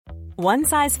One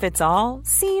size fits all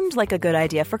seemed like a good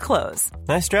idea for clothes.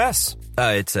 Nice dress.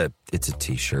 It's a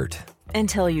t-shirt.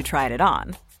 Until you tried it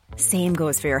on. Same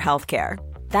goes for your healthcare.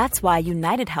 That's why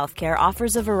United Healthcare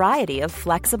offers a variety of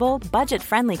flexible,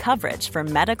 budget-friendly coverage for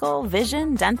medical,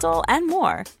 vision, dental, and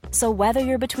more. So whether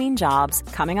you're between jobs,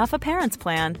 coming off a parent's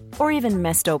plan, or even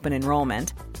missed open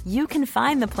enrollment, you can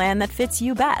find the plan that fits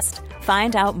you best.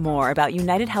 Find out more about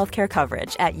United Healthcare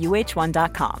coverage at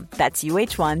uh1.com. That's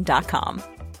uh1.com.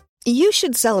 You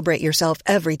should celebrate yourself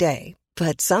every day,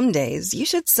 but some days you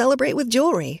should celebrate with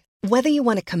jewelry. Whether you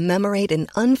want to commemorate an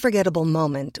unforgettable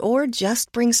moment or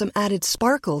just bring some added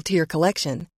sparkle to your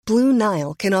collection, Blue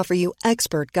Nile can offer you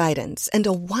expert guidance and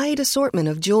a wide assortment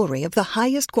of jewelry of the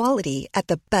highest quality at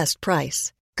the best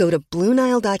price. Go to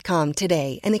BlueNile.com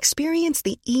today and experience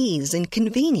the ease and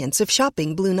convenience of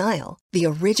shopping Blue Nile, the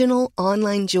original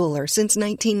online jeweler since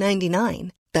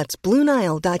 1999. That's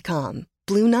BlueNile.com.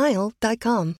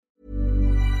 BlueNile.com.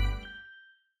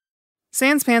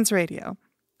 Sans Pants Radio,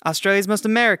 Australia's most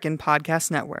American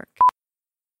podcast network.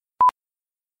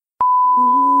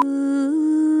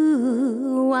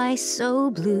 Ooh, why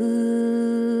so blue?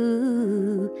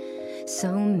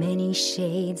 So many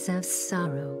shades of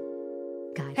sorrow.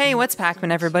 Hey, what's Pac-Man,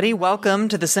 everybody? Welcome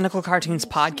to the Cynical Cartoons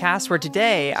podcast, where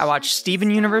today I watch Steven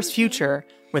Universe Future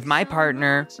with my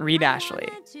partner, Reed Ashley.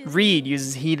 Reed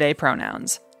uses he, they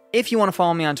pronouns. If you want to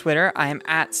follow me on Twitter, I am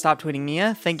at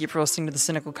StopTweetingMia. Thank you for listening to the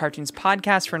Cynical Cartoons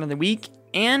podcast for another week.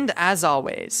 And as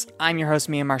always, I'm your host,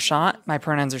 Mia Marchant. My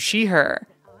pronouns are she, her.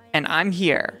 And I'm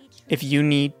here if you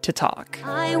need to talk.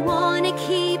 I want to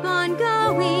keep on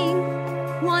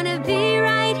going. Want to be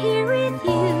right here with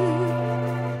you.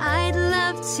 I'd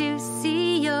love to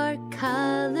see your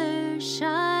colors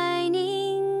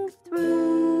shining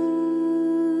through.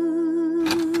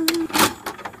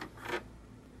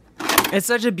 It's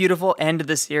such a beautiful end of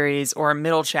the series, or a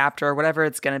middle chapter, or whatever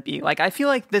it's going to be. Like, I feel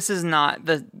like this is not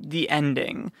the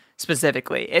ending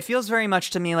specifically. It feels very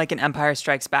much to me like an Empire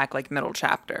Strikes Back, like, middle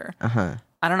chapter. Uh-huh.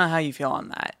 I don't know how you feel on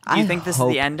that. Do you think this is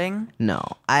the ending? No.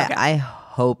 Okay. I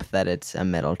hope that it's a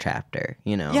middle chapter,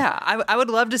 you know? Yeah, I would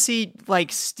love to see,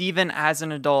 like, Steven as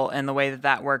an adult and the way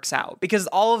that works out. Because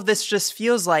all of this just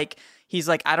feels like he's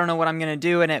like, I don't know what I'm going to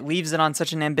do, and it leaves it on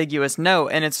such an ambiguous note,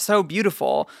 and it's so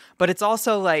beautiful. But it's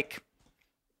also like,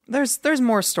 there's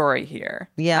more story here.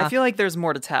 Yeah. I feel like there's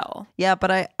more to tell. Yeah,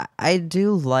 but I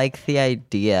do like the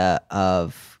idea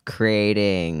of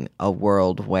creating a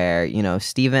world where, you know,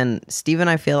 Steven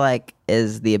I feel like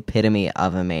is the epitome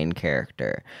of a main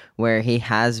character, where he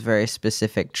has very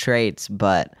specific traits,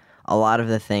 but a lot of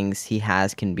the things he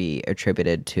has can be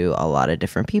attributed to a lot of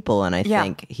different people, and I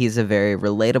think he's a very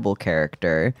relatable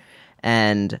character.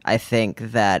 And I think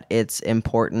that it's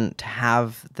important to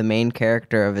have the main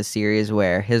character of a series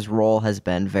where his role has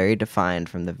been very defined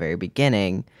from the very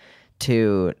beginning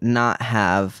to not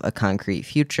have a concrete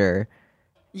future.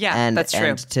 Yeah, that's true.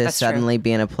 And to suddenly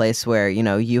be in a place where, you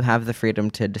know, you have the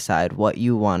freedom to decide what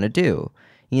you want to do,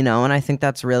 you know, and I think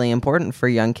that's really important for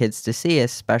young kids to see,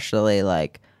 especially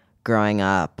like growing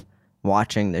up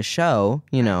watching the show,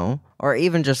 you know, or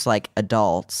even just like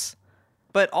adults.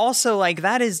 But also, like,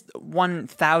 that is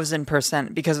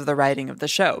 1,000% because of the writing of the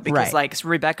show. Because, like,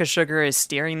 Rebecca Sugar is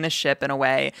steering the ship in a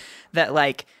way that,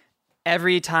 like,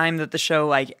 every time that the show,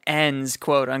 like, ends,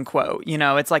 quote unquote, you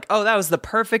know, it's like, oh, that was the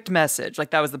perfect message. Like,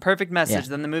 that was the perfect message.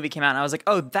 Yeah. Then the movie came out, and I was like,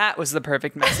 oh, that was the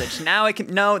perfect message.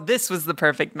 Now this was the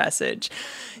perfect message.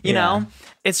 You know?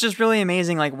 It's just really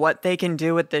amazing, like, what they can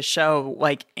do with this show,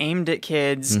 like, aimed at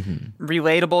kids,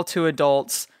 relatable to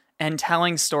adults, and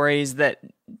telling stories that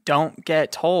don't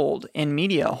get told in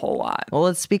media a whole lot. Well,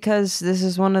 it's because this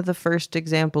is one of the first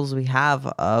examples we have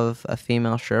of a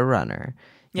female showrunner,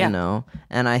 you know?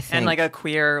 And I think... And like a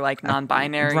queer, like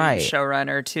non-binary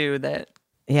showrunner too that...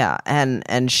 Yeah,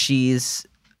 and she's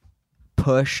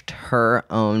pushed her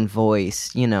own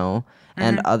voice, you know,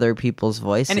 and other people's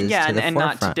voices to the forefront.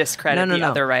 Not to discredit the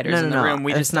other writers in the room.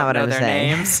 We just don't know their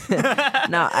names.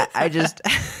 No, I just...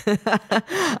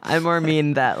 I more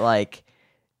mean that, like,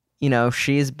 you know,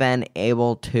 she's been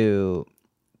able to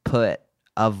put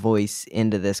a voice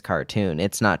into this cartoon.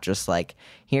 It's not just like,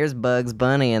 here's Bugs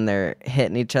Bunny and they're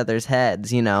hitting each other's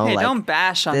heads, you know? Hey, like, don't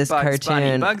bash on Bugs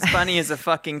Bunny. Bugs Bunny is a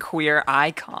fucking queer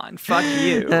icon. Fuck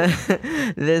you.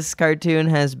 This cartoon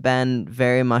has been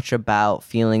very much about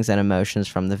feelings and emotions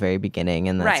from the very beginning,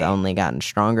 and that's only gotten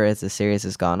stronger as the series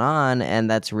has gone on,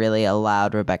 and that's really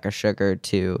allowed Rebecca Sugar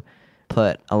to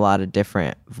put a lot of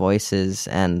different voices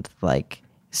and, like,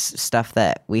 stuff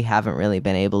that we haven't really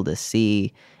been able to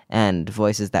see, and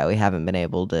voices that we haven't been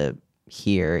able to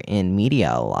hear in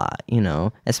media a lot, you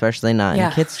know, especially not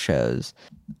in kids shows.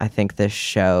 I think this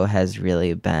show has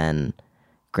really been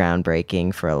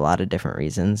groundbreaking for a lot of different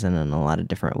reasons and in a lot of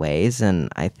different ways. And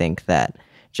I think that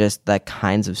just the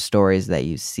kinds of stories that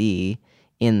you see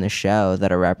in the show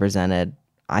that are represented,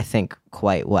 I think,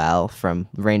 quite well, from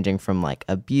ranging from like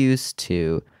abuse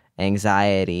to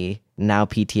anxiety, now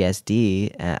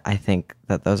PTSD. I think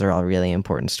that those are all really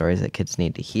important stories that kids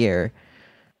need to hear.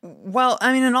 Well,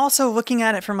 I mean, and also looking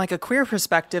at it from like a queer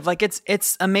perspective, like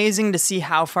it's amazing to see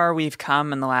how far we've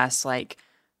come in the last like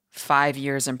 5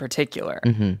 years in particular.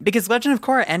 Because Legend of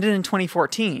Korra ended in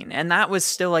 2014, and that was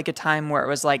still like a time where it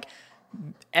was like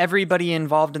everybody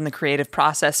involved in the creative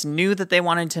process knew that they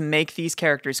wanted to make these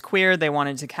characters queer. They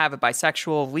wanted to have a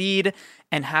bisexual lead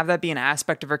and have that be an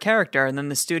aspect of her character. And then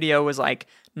the studio was like,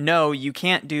 no, you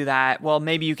can't do that. Well,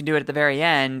 maybe you can do it at the very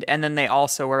end. And then they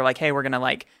also were like, hey, we're going to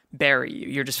like bury you.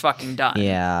 You're just fucking done.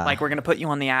 Yeah. Like, we're going to put you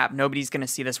on the app. Nobody's going to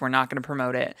see this. We're not going to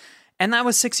promote it. And that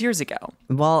was 6 years ago.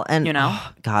 Well, and you know,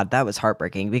 oh, God, that was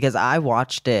heartbreaking because I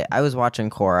watched it. I was watching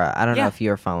Korra. I don't know if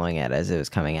you were following it as it was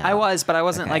coming out. I was, but I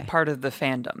wasn't like part of the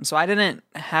fandom. So I didn't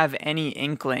have any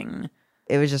inkling.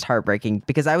 It was just heartbreaking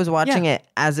because I was watching it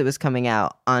as it was coming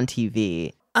out on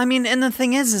TV. I mean, and the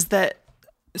thing is that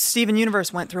Steven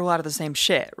Universe went through a lot of the same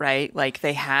shit, right? Like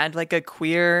they had like a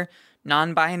queer,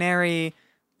 non-binary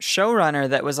showrunner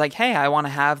that was like, hey, I want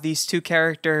to have these two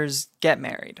characters get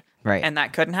married. Right. And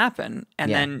that couldn't happen.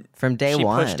 And then from day she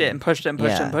one, pushed it and pushed it and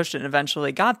pushed it and pushed it and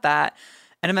eventually got that.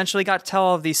 And eventually got to tell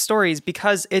all of these stories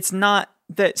because it's not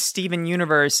that Steven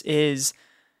Universe is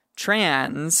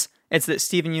trans. It's that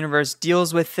Steven Universe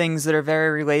deals with things that are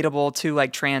very relatable to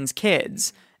like trans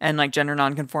kids and like gender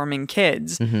nonconforming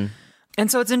kids.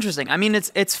 And so it's interesting. I mean,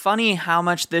 it's funny how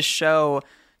much this show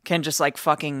can just like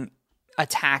fucking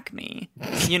attack me,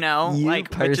 you know, like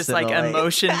with just like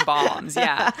emotion bombs.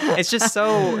 Yeah, it's just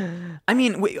so. I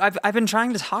mean, I've been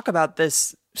trying to talk about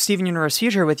this Steven Universe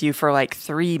Future with you for like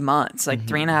 3 months, like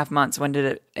 3.5 months. When did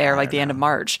it air? Like the end of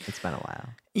March. It's been a while.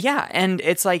 Yeah, and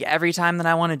it's like every time that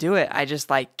I want to do it, I just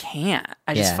like can't.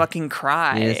 I just fucking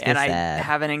cry, and I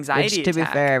have an anxiety Which, to be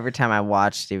attack. fair, every time I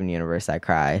watch Steven Universe, I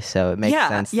cry. So it makes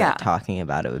sense that talking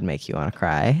about it would make you want to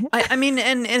cry. I mean,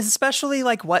 and especially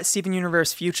like what Steven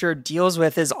Universe Future deals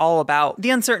with is all about the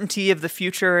uncertainty of the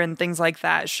future and things like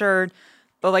that, sure.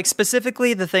 But like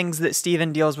specifically the things that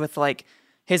Steven deals with, like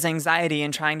his anxiety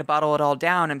and trying to bottle it all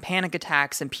down and panic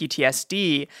attacks and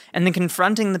PTSD and then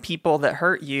confronting the people that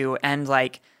hurt you and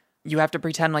like you have to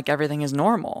pretend like everything is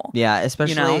normal. Yeah,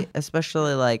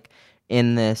 especially like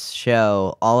in this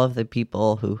show, all of the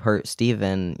people who hurt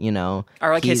Steven, you know,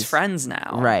 are like his friends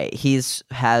now. Right.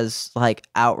 Has like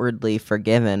outwardly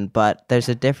forgiven, but there's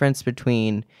a difference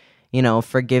between, you know,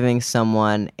 forgiving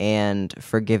someone and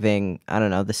forgiving, I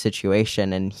don't know, the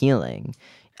situation and healing.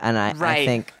 And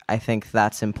I think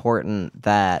that's important,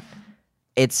 that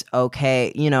it's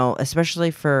okay, you know, especially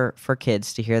for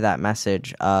kids to hear that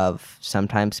message of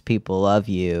sometimes people love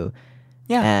you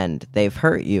and they've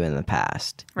hurt you in the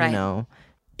past, you know?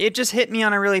 It just hit me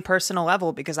on a really personal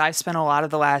level because I've spent a lot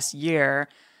of the last year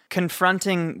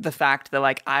confronting the fact that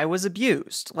like I was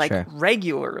abused like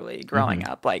regularly growing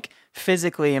up, like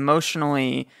physically,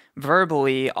 emotionally,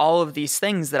 verbally, all of these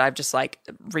things that I've just like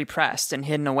repressed and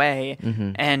hidden away.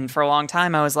 And for a long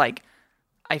time I was like,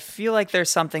 I feel like there's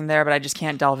something there, but I just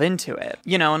can't delve into it,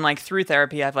 you know? And like through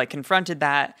therapy, I've like confronted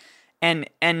that. And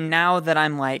now that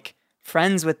I'm like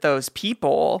friends with those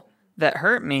people that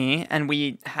hurt me and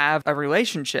we have a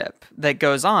relationship that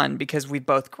goes on because we've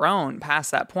both grown past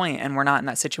that point and we're not in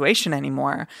that situation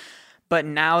anymore. But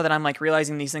now that I'm like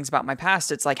realizing these things about my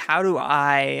past, it's like, how do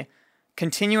I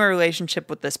continue a relationship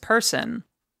with this person?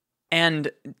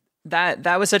 And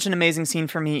that was such an amazing scene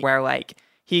for me where like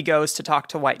he goes to talk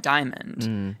to White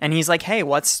Diamond and he's like, hey,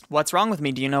 what's wrong with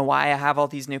me? Do you know why I have all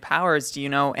these new powers? Do you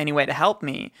know any way to help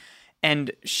me?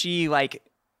 And she like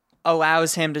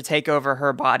allows him to take over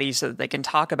her body so that they can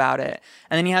talk about it.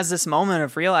 And then he has this moment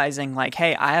of realizing like,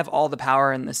 hey, I have all the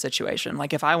power in this situation.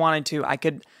 Like if I wanted to, I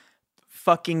could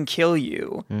fucking kill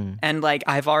you. And like,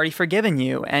 I've already forgiven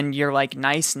you and you're like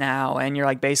nice now. And you're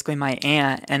like basically my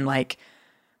aunt. And like,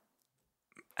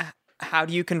 how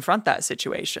do you confront that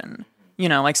situation? You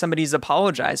know, like somebody's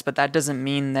apologized, but that doesn't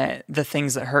mean that the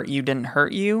things that hurt you didn't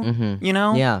hurt you, you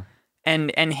know? Yeah.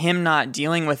 And him not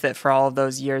dealing with it for all of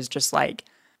those years, just like,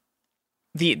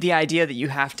 the idea that you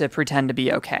have to pretend to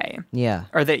be okay. Yeah.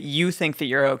 Or that you think that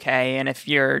you're okay. And if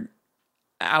you're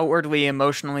outwardly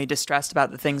emotionally distressed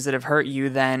about the things that have hurt you,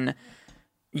 then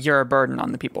you're a burden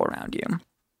on the people around you.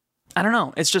 I don't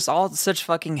know. It's just all such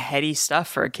fucking heady stuff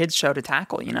for a kid's show to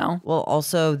tackle, you know? Well,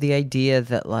 also the idea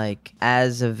that, like,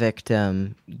 as a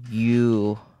victim,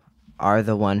 you are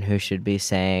the one who should be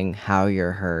saying how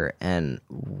you're hurt and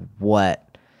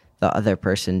what the other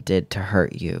person did to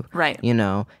hurt you. Right. You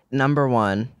know, number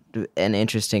one, an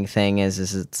interesting thing is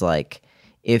it's like,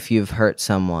 if you've hurt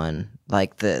someone,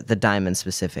 like the diamond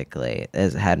specifically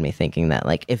has had me thinking that,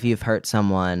 like, if you've hurt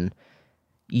someone,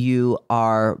 you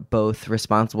are both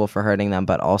responsible for hurting them,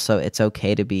 but also it's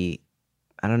okay to be,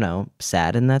 I don't know,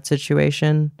 sad in that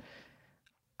situation.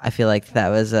 I feel like that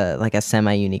was a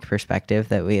semi-unique perspective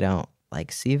that we don't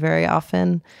like see very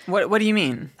often. What do you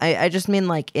mean? I just mean,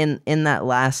 like, in that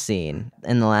last scene,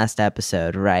 in the last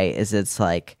episode, right, is it's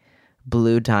like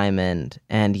Blue Diamond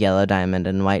and Yellow Diamond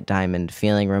and White Diamond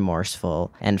feeling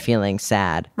remorseful and feeling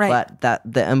sad. Right. But that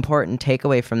the important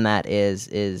takeaway from that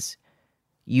is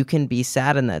you can be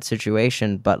sad in that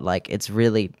situation, but, like, it's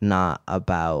really not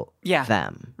about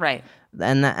them. Right.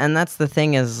 And that's the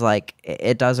thing is, like,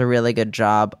 it does a really good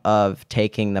job of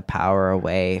taking the power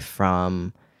away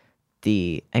from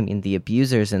the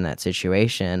abusers in that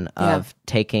situation, of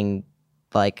taking,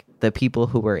 like, the people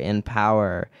who were in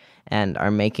power and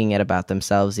are making it about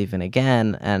themselves even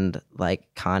again, and, like,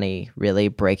 Connie really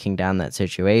breaking down that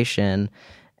situation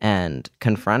and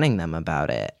confronting them about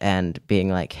it and being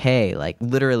like, hey, like,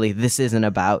 literally, this isn't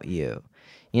about you,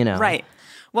 you know? Right.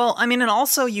 Well, I mean, and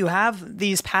also you have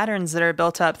these patterns that are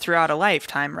built up throughout a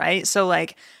lifetime, right? So,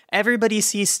 like, everybody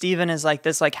sees Steven as, like,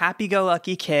 this, like,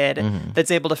 happy-go-lucky kid that's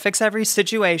able to fix every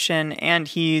situation, and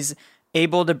he's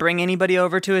able to bring anybody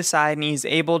over to his side, and he's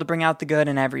able to bring out the good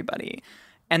in everybody.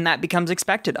 And that becomes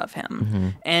expected of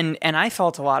him. And I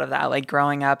felt a lot of that, like,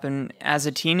 growing up and as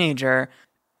a teenager.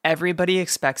 Everybody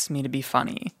expects me to be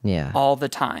funny all the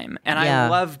time. And I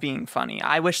love being funny.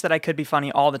 I wish that I could be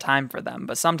funny all the time for them.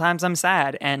 But sometimes I'm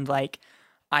sad and, like,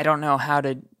 I don't know how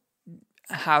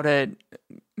to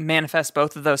manifest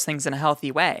both of those things in a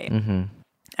healthy way.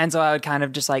 And so I would kind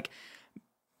of just, like,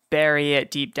 bury it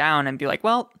deep down and be like,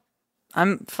 well,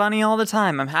 I'm funny all the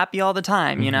time. I'm happy all the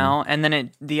time, you know? And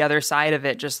then the other side of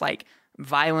it just, like,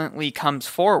 violently comes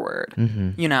forward,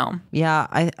 you know? Yeah,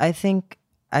 I think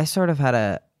I sort of had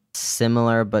a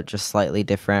similar but just slightly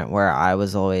different, where I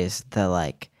was always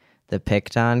the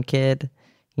picked on kid,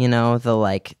 you know, the,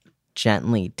 like,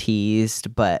 gently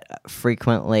teased, but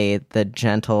frequently the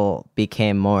gentle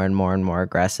became more and more and more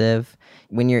aggressive.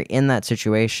 When you're in that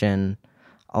situation,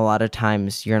 a lot of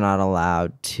times you're not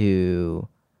allowed to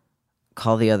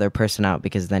call the other person out,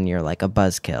 because then you're like a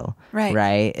buzzkill,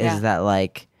 right? Yeah. Is that,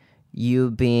 like,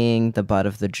 you being the butt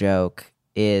of the joke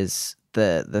is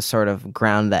the sort of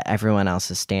ground that everyone else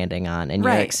is standing on, and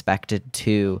you're expected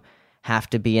to have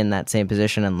to be in that same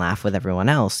position and laugh with everyone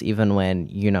else, even when,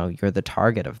 you know, you're the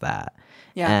target of that.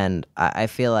 And I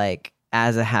feel like,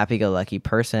 as a happy-go-lucky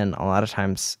person, a lot of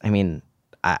times, I mean,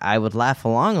 I would laugh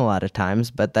along a lot of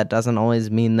times, but that doesn't always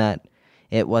mean that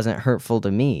it wasn't hurtful to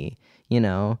me, you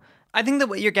know? I think that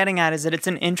what you're getting at is that it's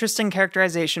an interesting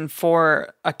characterization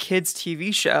for a kid's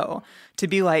TV show to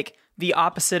be, like, the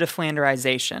opposite of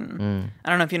Flanderization. I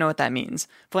don't know if you know what that means.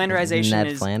 Flanderization Ned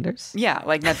is Flanders? Yeah,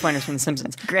 like Ned Flanders from The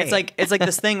Simpsons. Great. It's like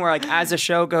this thing where, like, as a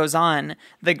show goes on,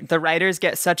 the writers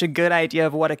get such a good idea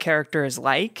of what a character is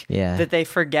like that they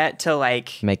forget to,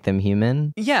 like, make them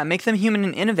human. Yeah, make them human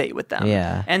and innovate with them.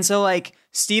 Yeah. And so, like,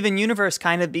 Steven Universe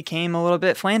kind of became a little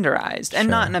bit Flanderized, and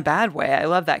not in a bad way. I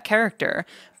love that character,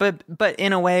 but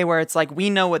in a way where it's like, we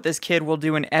know what this kid will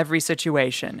do in every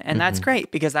situation, and that's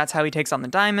great, because that's how he takes on the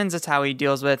diamonds. It's how he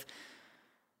deals with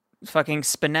fucking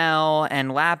Spinel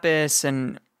and Lapis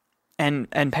and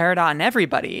Peridot and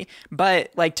everybody.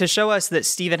 But, like, to show us that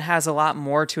Steven has a lot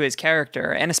more to his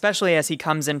character, and especially as he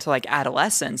comes into, like,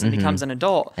 adolescence and becomes an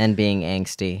adult And being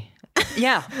angsty.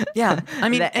 Yeah. I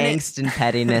mean, the angst and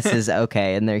pettiness is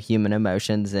okay, and they're human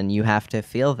emotions, and you have to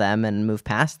feel them and move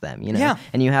past them, you know? Yeah.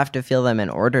 And you have to feel them in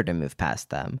order to move past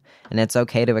them. And it's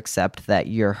okay to accept that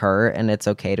you're hurt, and it's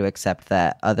okay to accept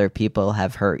that other people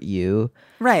have hurt you.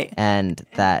 Right. And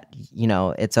that, you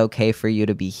know, it's okay for you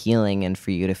to be healing and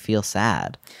for you to feel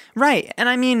sad. Right. And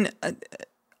I mean,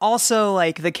 also,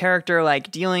 like, the character,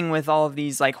 like, dealing with all of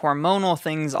these, like, hormonal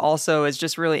things also is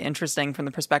just really interesting from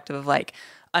the perspective of, like,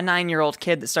 a 9-year-old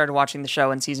kid that started watching the show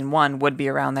in season 1 would be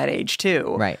around that age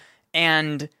too. Right.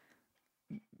 And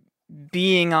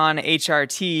being on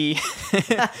HRT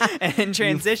and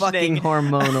transitioning. You fucking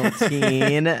hormonal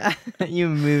teen. You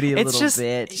moody it's little just,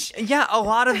 bitch. Yeah, a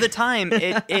lot of the time,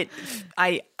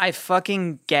 I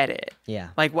fucking get it. Yeah.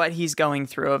 Like, what he's going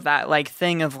through, of that, like,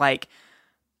 thing of, like,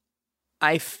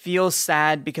 I feel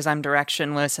sad because I'm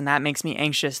directionless, and that makes me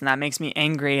anxious, and that makes me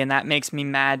angry, and that makes me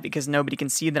mad because nobody can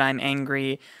see that I'm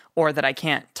angry or that I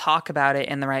can't talk about it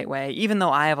in the right way, even though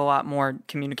I have a lot more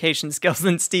communication skills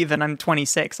than Steven. I'm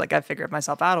 26. Like, I figured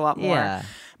myself out a lot more. Yeah.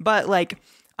 But, like,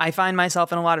 I find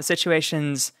myself in a lot of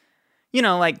situations, you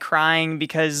know, like crying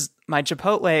because my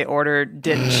Chipotle order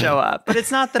didn't show up. But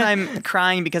it's not that I'm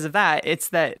crying because of that. It's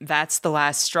that that's the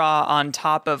last straw on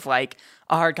top of, like,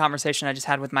 a hard conversation I just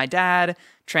had with my dad,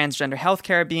 transgender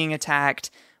healthcare being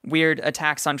attacked, weird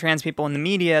attacks on trans people in the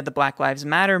media, the Black Lives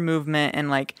Matter movement, and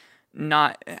like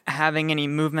not having any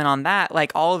movement on that,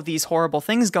 like all of these horrible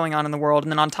things going on in the world.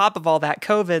 And then on top of all that,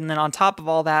 COVID, and then on top of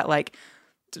all that, like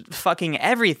fucking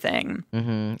everything.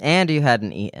 Mm-hmm. And you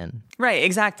hadn't eaten. Right,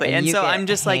 exactly. And you so get I'm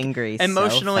just like hangry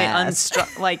emotionally so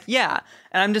like, yeah.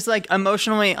 And I'm just like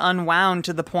emotionally unwound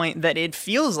to the point that it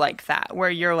feels like that, where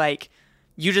you're like,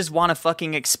 you just want to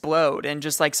fucking explode, and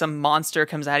just like some monster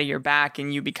comes out of your back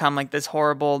and you become like this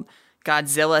horrible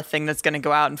Godzilla thing that's going to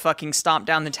go out and fucking stomp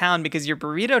down the town because your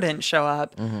burrito didn't show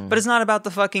up. Mm-hmm. But it's not about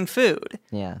the fucking food.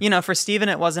 Yeah. You know, for Steven,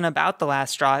 it wasn't about the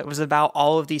last straw. It was about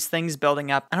all of these things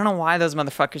building up. I don't know why those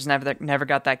motherfuckers never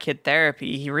got that kid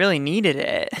therapy. He really needed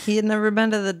it. He had never been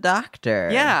to the doctor.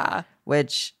 Yeah.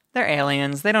 Which... They're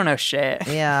aliens. They don't know shit.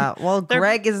 Yeah, well,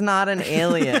 Greg is not an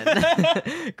alien.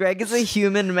 Greg is a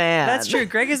human man. That's true.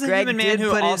 Greg is a human man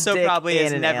who also probably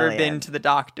has never been to the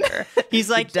doctor. He's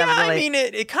like, yeah, I mean,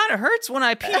 it kind of hurts when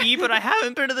I pee, but I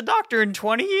haven't been to the doctor in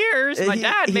 20 years. My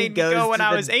dad made me go when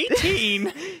I was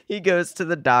 18. He goes to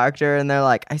the doctor, and they're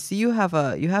like, I see you have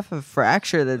a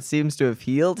fracture that seems to have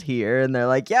healed here. And they're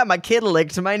like, yeah, my kid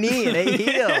licked my knee, and it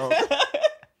healed.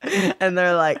 And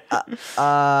they're like,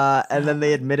 and then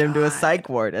they admit him to a psych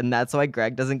ward, and that's why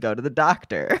Greg doesn't go to the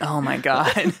doctor. Oh my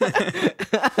God.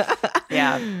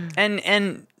 Yeah.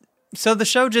 And so the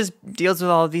show just deals with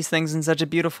all of these things in such a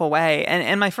beautiful way.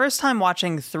 And my first time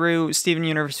watching through Steven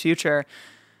Universe Future,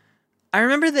 I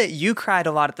remember that you cried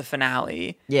a lot at the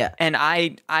finale. Yeah. And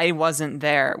I wasn't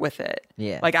there with it.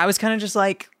 Yeah. Like, I was kind of just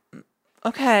like,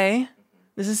 okay,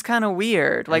 this is kind of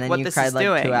weird, like what this is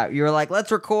doing. 2 hours. You were like,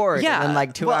 let's record. Yeah. And then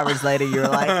like 2 hours later, you were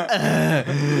like,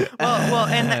 well,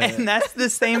 and that's the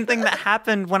same thing that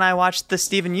happened when I watched the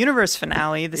Steven Universe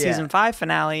finale, the season 5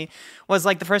 finale. Was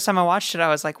like the first time I watched it, I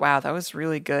was like, wow, that was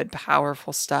really good,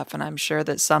 powerful stuff. And I'm sure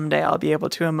that someday I'll be able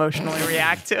to emotionally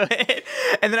react to it.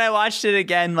 And then I watched it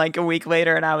again like a week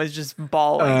later, and I was just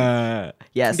bawling.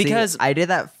 yeah, because I did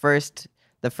that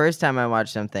the first time I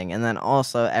watched something, and then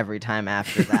also every time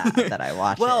after that I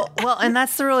watched it. Well, and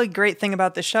that's the really great thing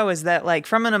about the show is that, like,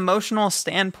 from an emotional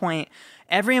standpoint,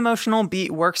 every emotional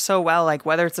beat works so well, like,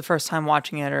 whether it's the first time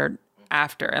watching it or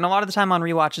after. And a lot of the time on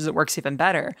rewatches, it works even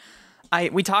better.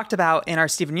 We talked about in our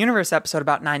Steven Universe episode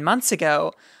about 9 months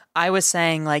ago, I was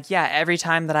saying, like, yeah, every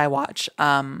time that I watch,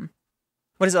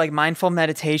 what is it, like, Mindful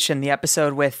Meditation, the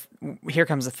episode with Here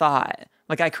Comes a Thought,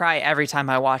 like, I cry every time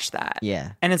I watch that.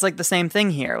 Yeah. And it's like the same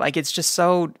thing here. Like, it's just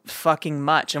so fucking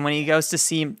much. And when he goes to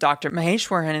see Dr.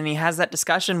 Maheshwaran and he has that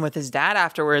discussion with his dad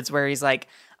afterwards where he's like,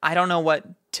 I don't know what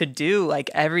to do. Like,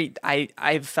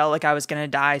 I felt like I was going to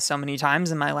die so many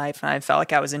times in my life, and I felt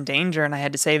like I was in danger and I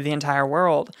had to save the entire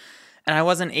world. And I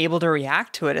wasn't able to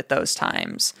react to it at those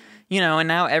times. You know, and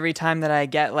now every time that I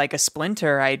get like a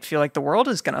splinter, I feel like the world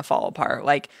is going to fall apart.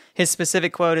 Like, his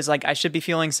specific quote is like, I should be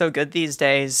feeling so good these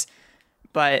days,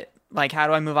 but like, how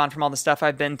do I move on from all the stuff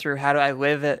I've been through? How do I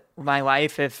live my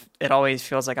life if it always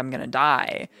feels like I'm going to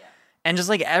die? Yeah. And just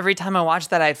like every time I watch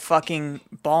that, I fucking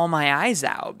bawl my eyes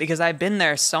out because I've been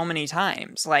there so many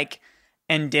times, like,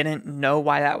 and didn't know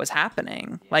why that was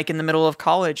happening. Like, in the middle of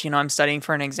college, you know, I'm studying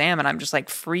for an exam and I'm just like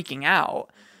freaking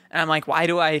out. And I'm like, why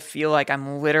do I feel like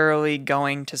I'm literally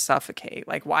going to suffocate?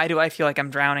 Like, why do I feel like I'm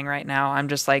drowning right now? I'm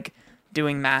just like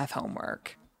doing math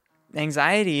homework.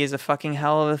 Anxiety is a fucking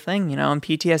hell of a thing, you know, and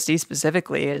PTSD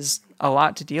specifically is a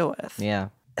lot to deal with. Yeah.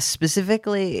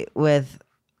 Specifically with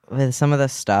some of the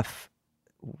stuff,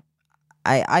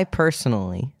 I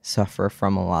personally suffer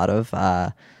from a lot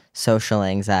of social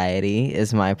anxiety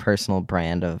is my personal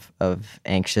brand of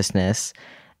anxiousness.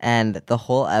 And the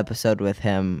whole episode with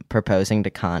him proposing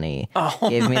to Connie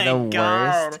gave me the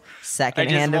worst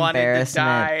secondhand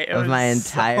embarrassment of my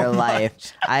entire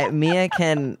life. Mia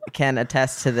can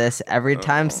attest to this. Every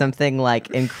time something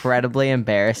like incredibly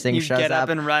embarrassing shows get up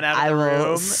and run out of I the will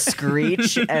room.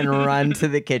 screech and run to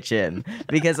the kitchen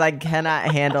because I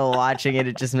cannot handle watching it.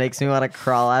 It just makes me want to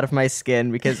crawl out of my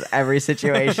skin because every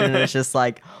situation is just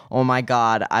like, oh my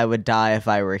God, I would die if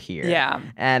I were here. Yeah.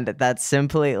 And that's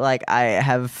simply like I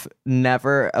have have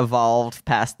never evolved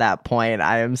past that point.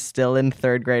 I am still in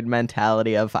third grade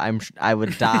mentality of I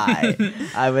would die.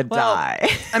 I would die.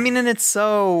 I mean, and it's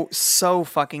so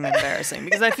fucking embarrassing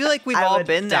because I feel like we've all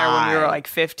been there when we were like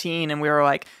 15 and we were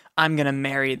like, I'm going to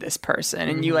marry this person.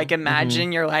 And you like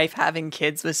imagine your life having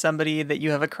kids with somebody that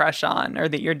you have a crush on or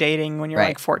that you're dating when you're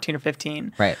like 14 or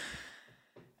 15. Right.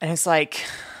 And it's like,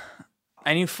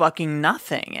 I knew fucking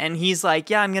nothing. And he's like,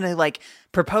 yeah, I'm going to like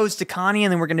propose to Connie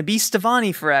and then we're going to be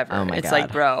Stevani forever. Oh my it's God.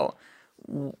 like, bro,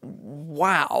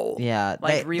 wow. Yeah.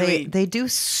 Like really. They do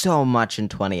so much in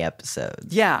 20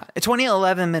 episodes. Yeah. 20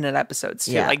 11-minute episodes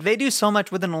too. Yeah. Like they do so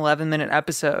much with an 11-minute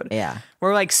episode. Yeah.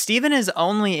 Where like Steven is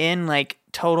only in like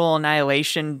total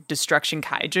annihilation destruction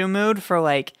kaiju mood for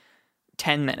like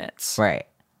 10 minutes. Right.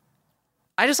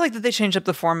 I just like that they changed up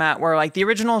the format where like the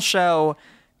original show,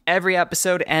 every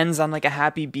episode ends on like a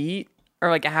happy beat or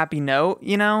like a happy note,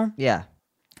 you know? Yeah.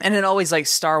 And it always like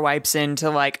star wipes into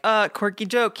like, quirky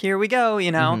joke, here we go,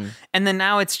 you know? And then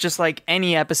now it's just like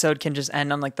any episode can just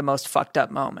end on like the most fucked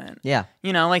up moment. Yeah.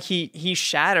 You know, like he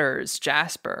shatters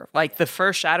Jasper. Like the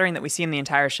first shattering that we see in the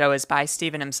entire show is by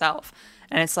Steven himself.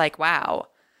 And it's like, wow,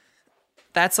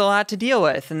 that's a lot to deal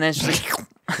with. And then it's just like,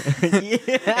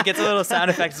 it gets a little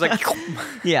sound effect. It's like,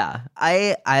 Yeah.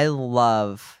 I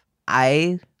love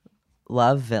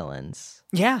villains.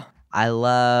 yeah. I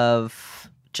love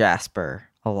Jasper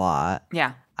a lot.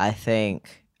 Yeah. I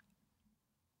think,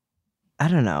 I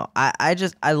don't know. I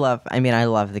love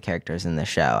the characters in the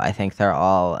show. I think they're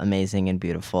all amazing and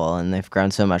beautiful, and they've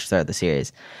grown so much throughout the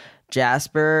series.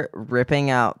 Jasper ripping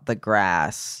out the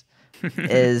grass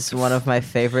is one of my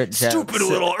favorite jokes. Stupid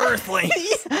little earthling.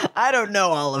 I don't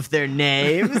know all of their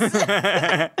names.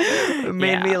 It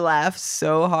made me laugh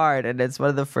so hard, and it's one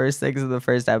of the first things in the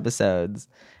first episodes.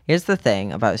 Here's the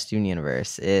thing about Steven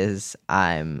Universe is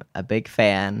I'm a big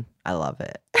fan. I love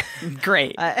it.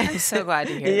 Great. I'm so glad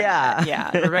to hear that.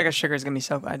 Yeah. Rebecca Sugar is going to be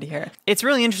so glad to hear it. It's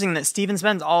really interesting that Steven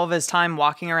spends all of his time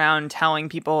walking around telling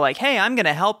people like, hey, I'm going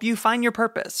to help you find your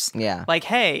purpose. Yeah. Like,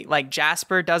 hey, like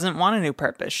Jasper doesn't want a new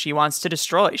purpose. She wants to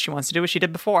destroy. She wants to do what she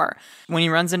did before. When he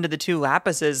runs into the two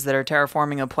Lapises that are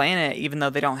terraforming a planet, even though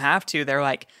they don't have to, they're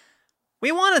like,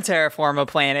 we want to terraform a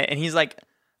planet. And he's like,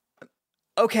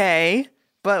 okay.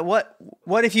 But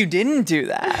what if you didn't do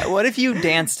that? What if you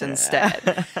danced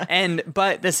instead?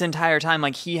 But this entire time,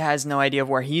 like he has no idea of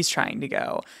where he's trying to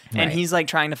go. And he's like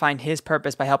trying to find his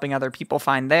purpose by helping other people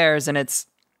find theirs. And it's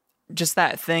just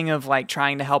that thing of like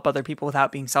trying to help other people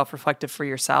without being self-reflective for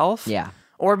yourself. Yeah.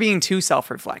 Or being too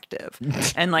self-reflective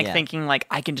and like thinking like,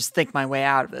 I can just think my way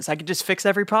out of this. I can just fix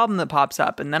every problem that pops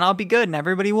up and then I'll be good and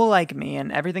everybody will like me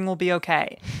and everything will be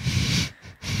okay.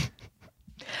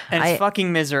 And it's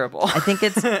fucking miserable. I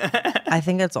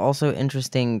think it's also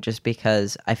interesting just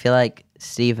because I feel like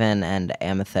Steven and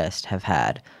Amethyst have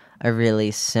had a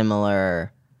really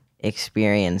similar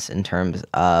experience in terms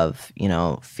of, you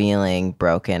know, feeling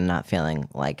broken, not feeling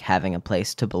like having a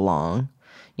place to belong,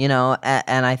 you know,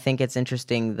 and I think it's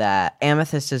interesting that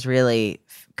Amethyst has really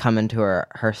come into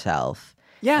herself.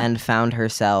 Yeah. And found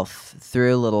herself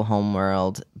through Little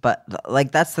Homeworld. But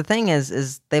like that's the thing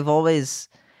is they've always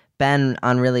been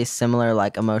on really similar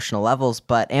like emotional levels,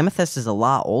 but Amethyst is a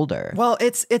lot older. Well,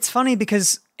 it's funny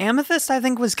because Amethyst I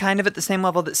think was kind of at the same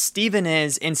level that Steven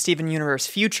is in Steven Universe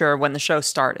Future when the show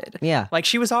started. Yeah. Like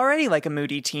she was already like a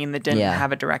moody teen that didn't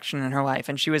have a direction in her life,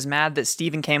 and she was mad that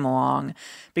Steven came along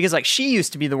because like she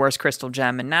used to be the worst crystal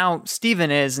gem and now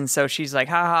Steven is, and so she's like,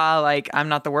 haha, like I'm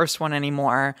not the worst one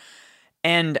anymore.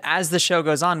 And as the show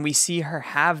goes on, we see her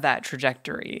have that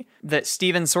trajectory that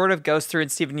Steven sort of goes through in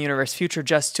Steven Universe Future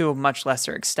just to a much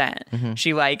lesser extent. Mm-hmm.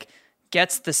 She like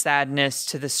gets the sadness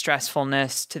to the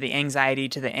stressfulness to the anxiety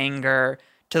to the anger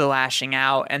to the lashing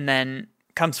out and then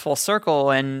comes full circle.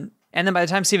 And then by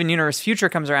the time Steven Universe Future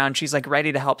comes around, she's like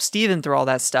ready to help Steven through all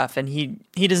that stuff. And he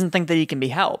doesn't think that he can be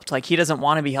helped. Like he doesn't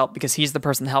want to be helped because he's the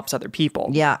person that helps other people.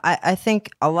 Yeah, I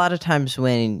think a lot of times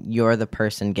when you're the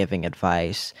person giving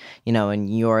advice, you know,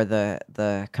 and you're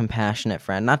the compassionate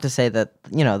friend, not to say that,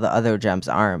 you know, the other gems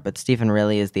aren't, but Steven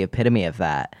really is the epitome of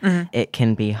that. Mm-hmm. It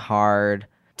can be hard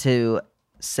to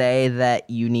say that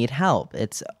you need help.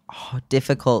 It's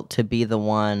difficult to be the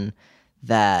one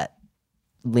that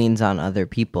leans on other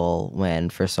people when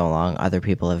for so long other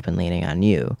people have been leaning on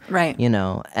you. Right. You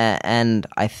know, and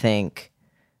I think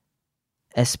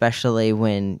especially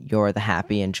when you're the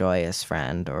happy and joyous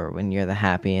friend or when you're the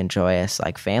happy and joyous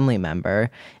like family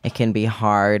member, it can be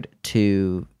hard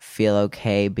to feel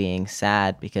okay being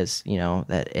sad because, you know,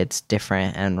 that it's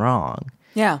different and wrong.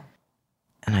 Yeah.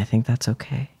 And I think that's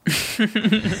okay.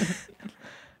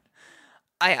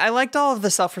 I liked all of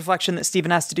the self-reflection that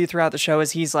Steven has to do throughout the show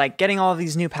as he's like getting all of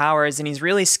these new powers and he's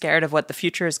really scared of what the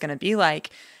future is going to be like.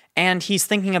 And he's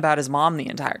thinking about his mom the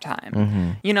entire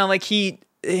time. You know, like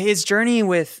his journey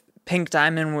with Pink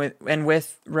Diamond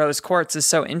with Rose Quartz is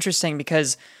so interesting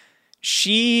because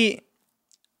she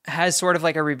has sort of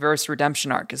like a reverse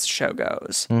redemption arc as the show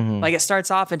goes. Like it starts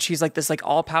off and she's like this like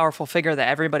all-powerful figure that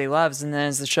everybody loves. And then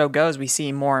as the show goes, we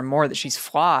see more and more that she's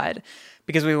flawed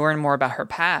because we learn more about her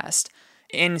past.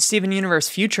 In Steven Universe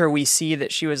Future, we see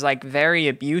that she was like very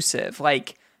abusive,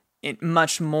 like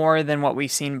much more than what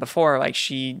we've seen before. Like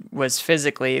she was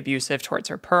physically abusive towards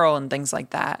her Pearl and things like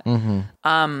that.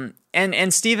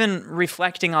 And Steven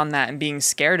reflecting on that and being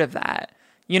scared of that,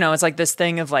 you know, it's like this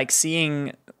thing of like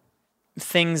seeing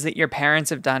things that your parents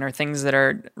have done or things that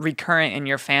are recurrent in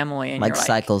your family. And like you're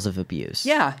cycles of abuse.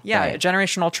 Yeah, Right.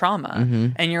 generational trauma.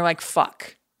 And you're like,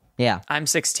 fuck. Yeah. I'm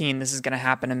 16. This is going to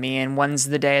happen to me. And when's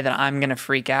the day that I'm going to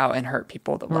freak out and hurt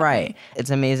people that love Right. me?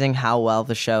 It's amazing how well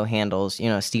the show handles, you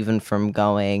know, Steven from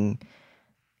going,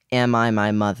 am I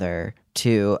my mother,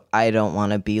 to I don't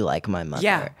want to be like my mother.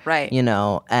 Yeah, right. You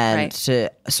know, and Right. to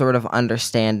sort of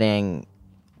understanding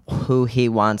who he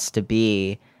wants to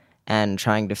be and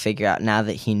trying to figure out now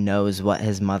that he knows what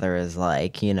his mother is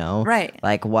like, you know? Right.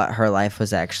 Like what her life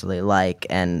was actually like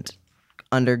and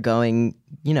undergoing,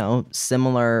 you know,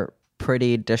 similar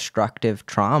pretty destructive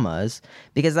traumas.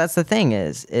 Because that's the thing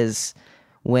is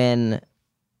when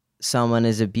someone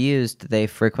is abused, they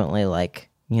frequently like,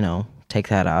 you know, take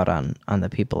that out on the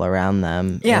people around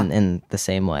them in the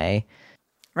same way.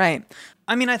 Right.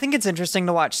 I mean, I think it's interesting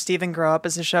to watch Steven grow up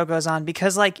as the show goes on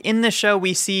because, like, in the show,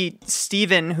 we see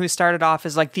Steven, who started off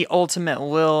as, like, the ultimate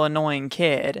little annoying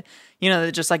kid. You know,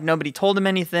 that just, like, nobody told him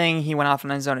anything. He went off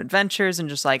on his own adventures and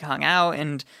just, like, hung out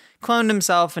and cloned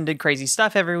himself and did crazy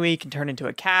stuff every week and turned into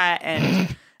a cat.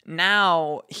 And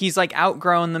now he's, like,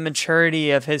 outgrown the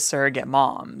maturity of his surrogate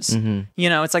moms. You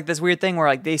know, it's, like, this weird thing where,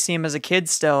 like, they see him as a kid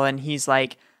still and he's,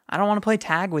 like, I don't want to play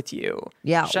tag with you.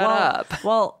 Yeah, Shut up.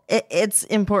 Well, it's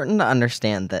important to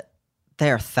understand that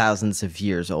they are thousands of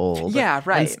years old. Yeah,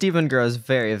 right. And Steven grows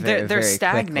very, very, They're very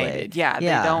stagnated. quickly. Yeah,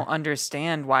 they don't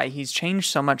understand why he's changed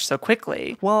so much so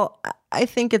quickly. Well, I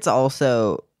think it's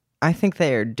also, I think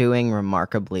they are doing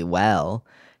remarkably well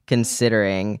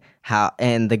considering how,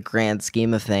 in the grand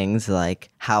scheme of things, like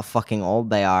how fucking old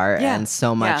they are. Yeah, And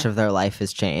so much of their life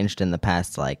has changed in the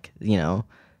past, like, you know,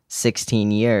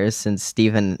 16 years since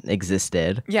Steven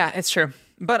existed. Yeah, it's true.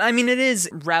 But I mean, it is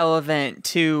relevant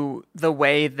to the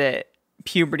way that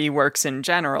puberty works in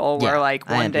general, where Yeah,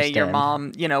 like I one day your understand.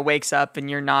 mom, you know, wakes up and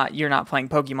you're not playing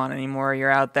Pokemon anymore.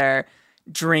 You're out there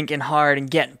drinking hard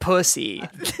and getting pussy.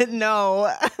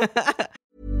 No.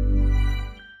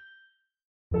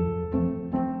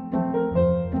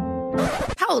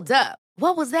 Hold up.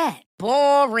 What was that?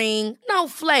 Boring. No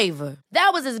flavor.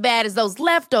 That was as bad as those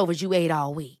leftovers you ate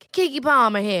all week. Keke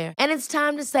Palmer here, and it's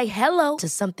time to say hello to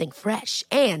something fresh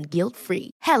and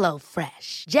guilt-free. Hello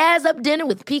Fresh. Jazz up dinner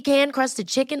with pecan-crusted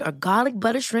chicken or garlic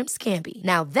butter shrimp scampi.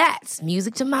 Now that's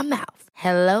music to my mouth.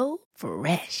 Hello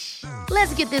Fresh.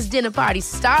 Let's get this dinner party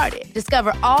started.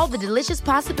 Discover all the delicious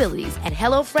possibilities at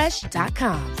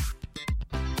hellofresh.com.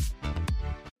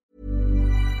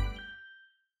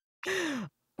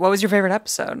 What was your favorite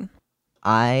episode?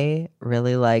 I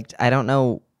really liked, I don't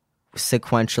know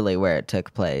sequentially where it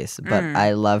took place, but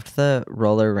I loved the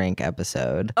roller rink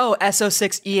episode. Oh,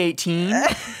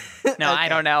 SO6E18? No, I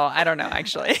don't know. I don't know,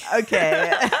 actually.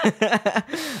 Okay.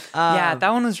 Yeah, that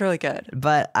one was really good.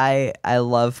 But I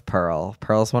love Pearl.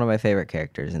 Pearl's one of my favorite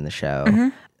characters in the show.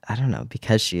 I don't know,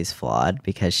 because she's flawed,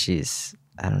 because she's,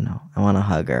 I don't know, I want to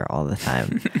hug her all the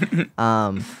time.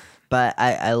 But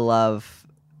I love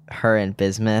her and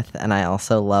Bismuth, and I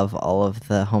also love all of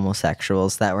the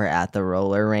homosexuals that were at the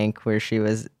roller rink where she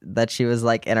was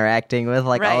like interacting with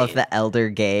like all of Right. the elder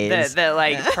gays. That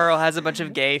like Pearl has a bunch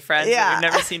of gay friends that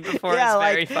we've never seen before. Yeah, It's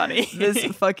very like, funny. This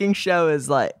fucking show is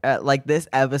like this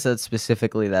episode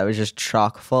specifically that was just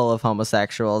chock full of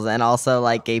homosexuals and also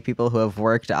like gay people who have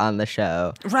worked on the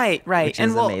show. Right. Which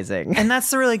is amazing. And that's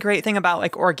the really great thing about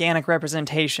like organic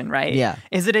representation, right? Yeah.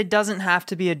 Is that it doesn't have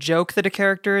to be a joke that a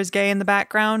character is gay in the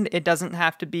background. It doesn't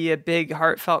have to be a big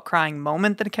heartfelt crying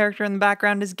moment that a character in the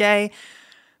background is gay.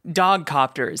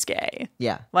 Dogcopter is gay.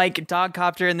 Yeah. Like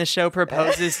Dogcopter in the show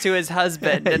proposes to his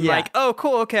husband and Yeah. like, oh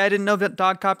cool, okay, I didn't know that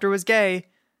Dogcopter was gay.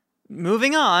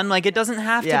 Moving on, like it doesn't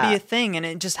have to Yeah. be a thing, and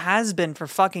it just has been for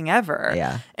fucking ever.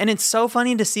 Yeah. And it's so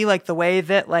funny to see like the way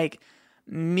that like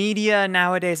media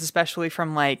nowadays, especially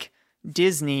from like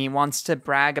Disney, wants to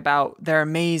brag about their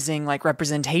amazing like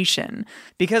representation.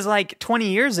 Because like 20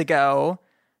 years ago,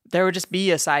 there would just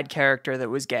be a side character that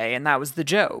was gay, and that was the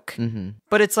joke.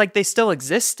 But it's like they still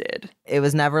existed. It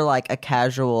was never like a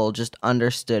casual, just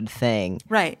understood thing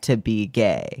Right. to be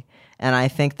gay. And I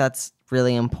think that's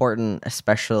really important,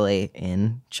 especially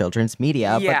in children's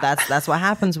media. Yeah. But that's what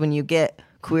happens when you get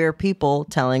queer people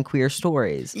telling queer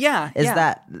stories. Yeah, Is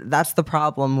yeah. that's the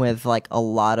problem with like a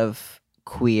lot of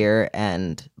queer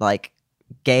and like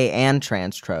gay and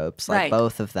trans tropes, like Right.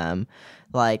 both of them.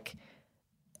 Like,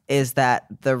 is that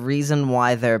the reason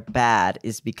why they're bad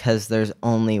is because there's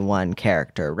only one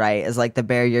character, right? It's like the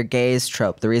bear your gays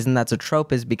trope. The reason that's a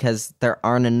trope is because there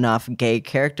aren't enough gay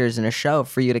characters in a show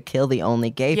for you to kill the only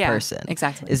gay Yeah, person.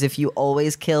 exactly. Is if you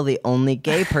always kill the only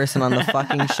gay person on the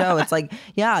fucking show, it's like,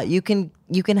 yeah, you can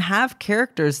have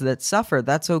characters that suffer.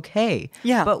 That's okay.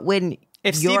 Yeah. But when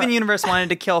If you're- Steven Universe wanted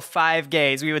to kill 5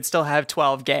 gays, we would still have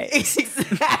 12 gays.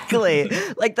 Exactly.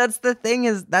 Like that's the thing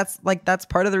is that's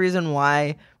part of the reason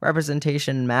why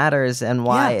representation matters and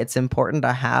why Yeah. it's important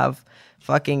to have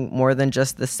fucking more than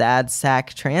just the sad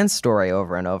sack trans story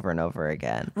over and over and over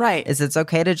again. Right. Is it's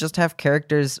okay to just have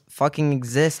characters fucking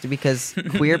exist because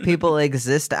queer people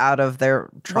exist out of their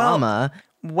trauma.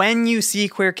 When you see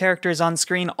queer characters on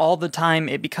screen all the time,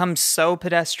 it becomes so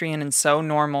pedestrian and so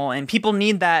normal, and people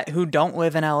need that who don't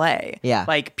live in LA. Yeah.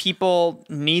 Like, people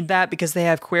need that because they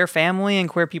have queer family and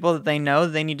queer people that they know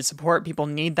that they need to support. People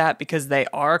need that because they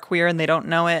are queer and they don't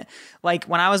know it. Like,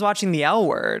 when I was watching The L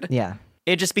Word, Yeah.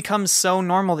 it just becomes so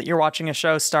normal that you're watching a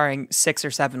show starring 6 or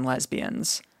 7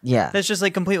 lesbians. Yeah. That's just,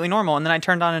 like, completely normal. And then I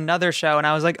turned on another show, and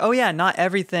I was like, oh, yeah, not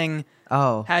everything...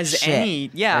 Oh, has shit. any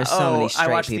There's so many I straight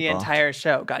watched the people. entire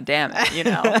show, god damn it, you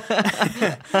know.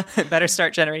 Better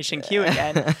start Generation Q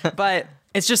again. But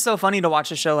it's just so funny to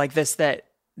watch a show like this that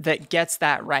gets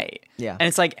that right. Yeah. And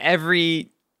it's like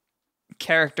every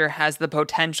character has the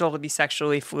potential to be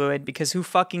sexually fluid because who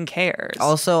fucking cares?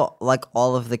 Also, like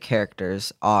all of the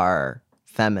characters are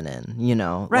feminine, you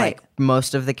know? Right. Like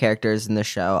most of the characters in the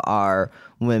show are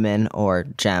women or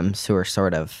gems who are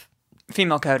sort of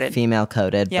female coded. female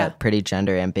coded, Yeah. but pretty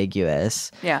gender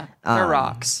ambiguous. Yeah. They're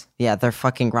rocks. Yeah, they're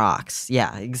fucking rocks.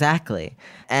 Yeah, exactly.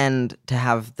 And to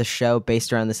have the show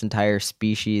based around this entire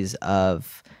species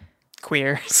of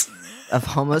Queers.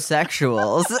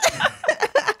 homosexuals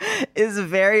is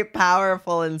very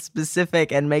powerful and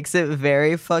specific and makes it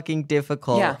very fucking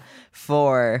difficult Yeah.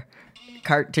 for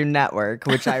Cartoon Network,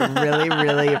 which I really,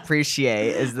 really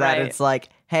appreciate, is that Right. it's like,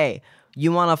 hey,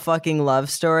 you want a fucking love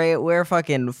story? We're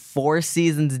fucking 4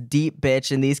 seasons deep, bitch,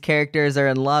 and these characters are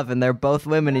in love and they're both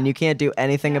women and you can't do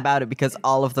anything about it because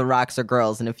all of the rocks are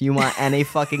girls. And if you want any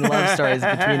fucking love stories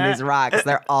between these rocks,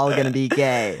 they're all gonna be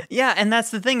gay. Yeah, and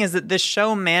that's the thing is that this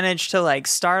show managed to like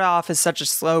start off as such a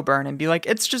slow burn and be like,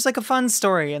 it's just like a fun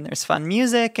story and there's fun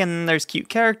music and there's cute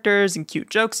characters and cute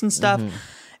jokes and stuff.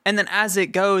 And then as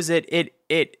it goes, it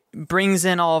brings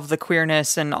in all of the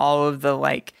queerness and all of the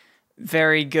like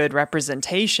very good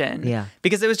representation. Yeah.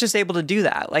 Because it was just able to do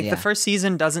that. Like Yeah. the first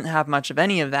season doesn't have much of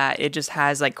any of that. It just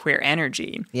has like queer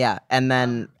energy. Yeah, and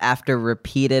then after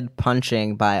repeated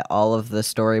punching by all of the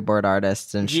storyboard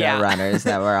artists and Yeah. showrunners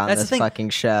that were on That's the this thing. fucking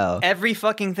show. Every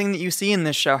fucking thing that you see in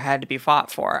this show had to be fought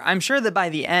for. I'm sure that by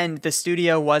the end, the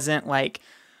studio wasn't like,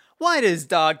 why does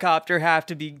Dogcopter have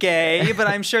to be gay? But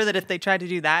I'm sure that if they tried to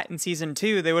do that in season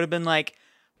 2, they would have been like,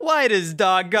 why does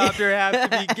Dogcopter have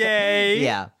to be gay?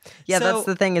 Yeah. Yeah, So- that's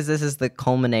the thing is this is the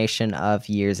culmination of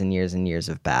years and years and years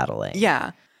of battling. Yeah.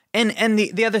 And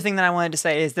the other thing that I wanted to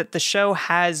say is that the show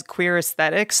has queer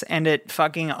aesthetics and it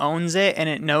fucking owns it and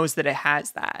it knows that it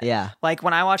has that. Yeah. Like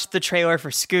when I watched the trailer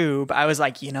for Scoob, I was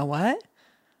like, you know what?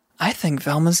 I think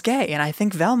Velma's gay, and I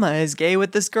think Velma is gay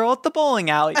with this girl at the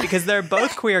bowling alley because they're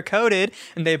both queer coded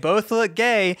and they both look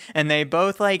gay and they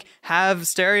both like have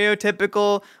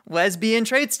stereotypical lesbian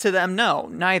traits to them. No,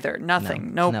 neither.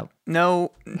 Nothing. No.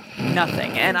 No,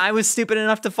 nothing. And I was stupid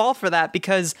enough to fall for that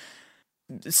because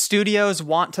studios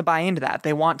want to buy into that.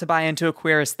 They want to buy into a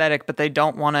queer aesthetic, but they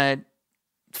don't want to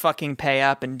fucking pay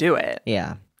up and do it.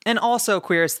 Yeah. And also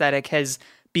queer aesthetic has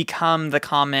become the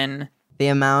common. The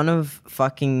amount of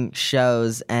fucking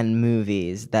shows and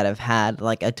movies that have had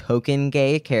like a token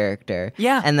gay character,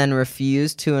 Yeah. and then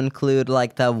refused to include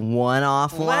like the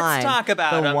one-off line. Let's talk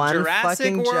about the them. one Jurassic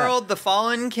fucking World, The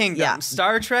Fallen Kingdom, Yeah.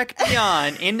 Star Trek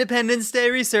Beyond, Independence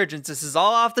Day Resurgence. This is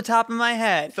all off the top of my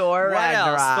head. Thor what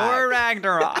Ragnarok. else? Thor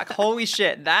Ragnarok. Holy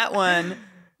shit, that one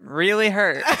really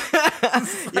hurt.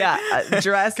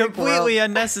 Jurassic Completely World.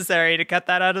 unnecessary to cut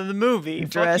that out of the movie. Fuck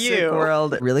Jurassic you.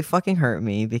 World really fucking hurt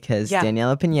me because Yeah.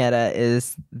 Daniela Pineda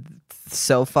is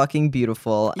so fucking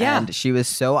beautiful, Yeah. and she was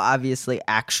so obviously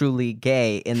actually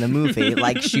gay in the movie.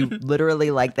 Like, she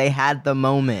literally, like, they had the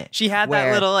moment. She had that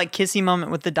where- little like kissy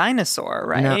moment with the dinosaur,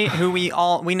 right? No. Who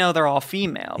we know they're all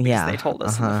female because they told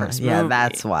us in the first movie. Yeah,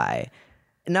 that's why.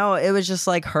 No, it was just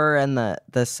like her and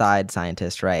the side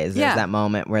scientist, right? There's Yeah. that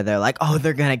moment where they're like, oh,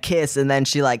 they're gonna kiss, and then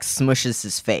she like smushes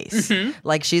his face. Mm-hmm.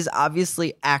 Like, she's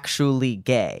obviously actually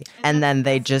gay. And then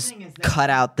they just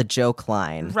cut out the joke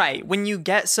line. Right. When you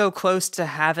get so close to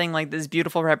having like this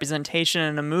beautiful representation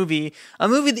in a movie that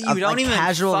you Of, don't like, even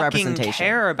casual fucking representation.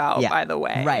 care about, Yeah. by the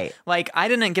way. Right. Like, I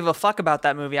didn't give a fuck about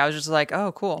that movie. I was just like,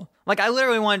 oh, cool. Like, I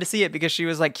literally wanted to see it because she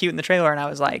was like cute in the trailer, and I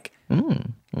was like,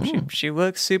 She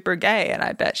looks super gay, and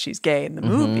I bet she's gay in the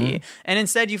movie. And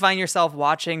instead, you find yourself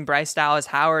watching Bryce Dallas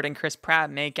Howard and Chris Pratt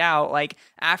make out, like,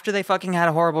 after they fucking had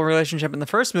a horrible relationship in the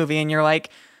first movie, and you're like,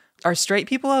 are straight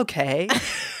people okay?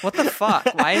 What the fuck?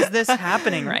 Why is this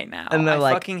happening right now? And they're I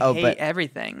like, fucking oh, hate but-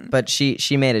 everything. But she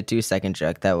made a 2-second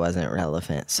joke that wasn't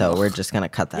relevant, so we're just gonna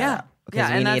cut that Yeah. out. Because Yeah,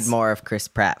 we and need that's- more of Chris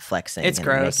Pratt flexing It's and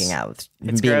gross. making out with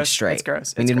It's being gross. straight. It's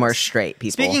gross. We It's need more gross. straight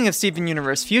people. Speaking of Steven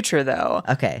Universe Future, though,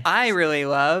 Okay. I really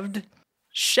loved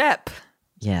Shep,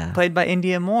 Yeah. played by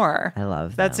India Moore. I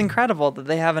love That's them. incredible that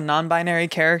they have a non-binary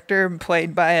character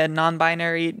played by a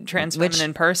non-binary trans Which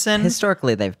feminine person.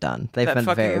 Historically, they've done. They've That been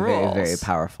fucking very, very, rules. very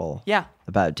powerful. Yeah.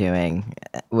 About doing,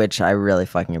 which I really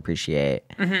fucking appreciate.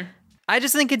 I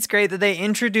just think it's great that they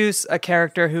introduce a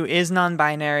character who is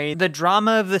non-binary. The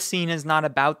drama of the scene is not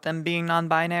about them being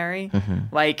non-binary.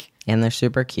 Like, And they're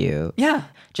super cute. yeah.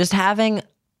 Just having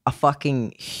a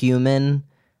fucking human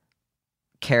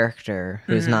character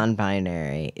who's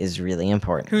non-binary is really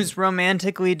important. Who's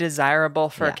romantically desirable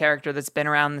for a Yeah. character that's been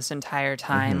around this entire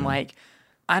time. Like,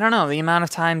 I don't know, the amount of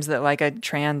times that like a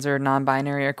trans or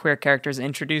non-binary or queer character is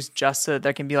introduced just so that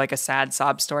there can be like a sad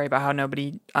sob story about how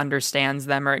nobody understands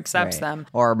them or accepts Right. them.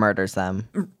 Or murders them.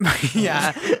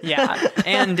 Yeah.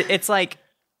 And it's like,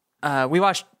 we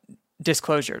watched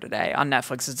Disclosure today on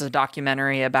Netflix. It's a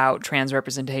documentary about trans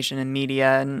representation in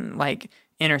media and like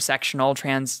intersectional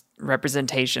trans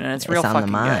representation, and it's real It's on fucking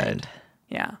the mind. good.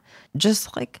 Yeah.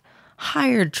 Just like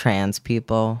hire trans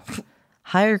people,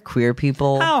 hire queer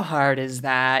people. How hard is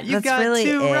that? You That's got really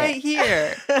two it. right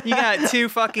here. You got two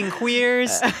fucking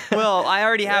queers. Well, I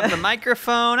already have the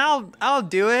microphone. I'll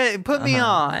do it. Put me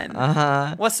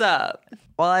on. What's up?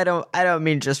 Well, I don't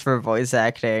mean just for voice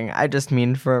acting. I just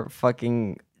mean for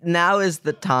fucking. Now is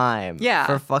the time. Yeah.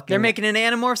 For fucking. They're making an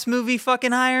Animorphs movie.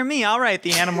 Fucking hire me. I'll write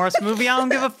the Animorphs movie. I don't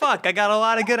give a fuck. I got a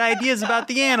lot of good ideas about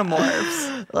the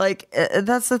Animorphs. Like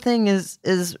that's the thing is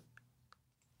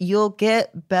you'll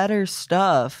get better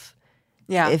stuff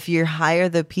Yeah. if you hire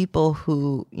the people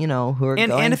who who are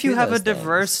going and if you through have a those things.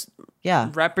 diverse Yeah.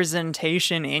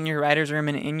 representation in your writer's room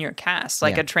and in your cast.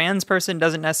 Like Yeah. a trans person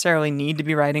doesn't necessarily need to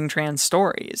be writing trans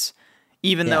stories.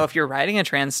 Even though Yeah. if you're writing a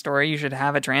trans story, you should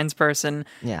have a trans person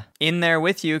Yeah. in there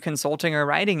with you consulting or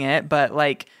writing it. But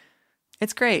like,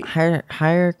 it's great.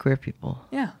 Hire queer people.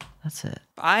 Yeah. That's it.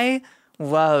 I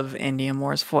love India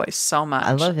Moore's voice so much.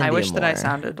 I love I India wish that I Moore.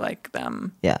 sounded like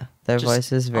them. Yeah. Their Just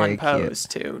voice is very on Pose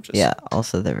too. Just, cute. Yeah.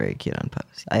 Also, they're very cute on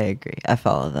post. I agree. I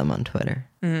follow them on Twitter.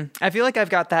 I feel like I've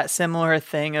got that similar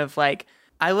thing of like,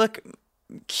 I look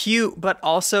cute but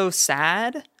also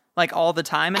sad like all the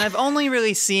time, and I've only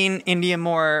really seen India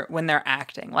Moore when they're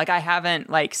acting. Like I haven't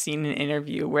like seen an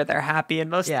interview where they're happy, and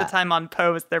most of Yeah. the time on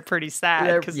Pose they're pretty sad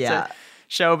They're- because yeah. it's a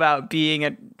show about being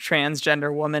a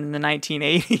transgender woman in the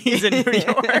 1980s in New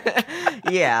York.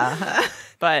 Yeah.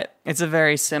 But it's a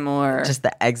very similar. Just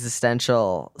the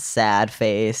existential sad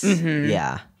face.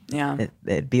 Yeah. yeah.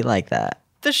 It'd be like that.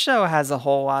 The show has a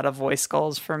whole lot of voice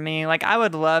goals for me. Like I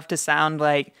would love to sound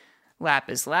like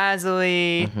Lapis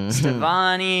Lazuli,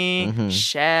 Stevani,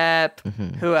 Shep.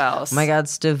 Who else? Oh my God,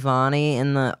 Stevani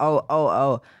in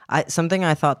the something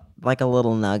I thought like a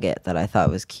little nugget that I thought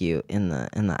was cute in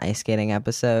the ice skating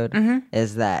episode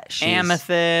is that she's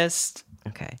Amethyst.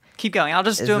 okay. Keep going. I'll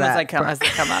just Is do them as that they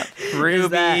come up.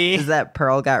 Ruby. Is that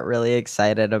Pearl got really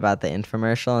excited about the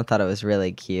infomercial and thought it was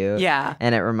really cute? Yeah.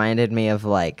 And it reminded me of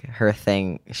like her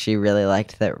thing. She really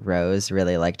liked that Rose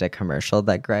really liked a commercial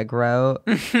that Greg wrote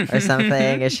or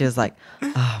something. And she was like,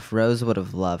 oh, Rose would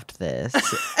have loved this.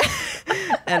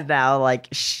 And now like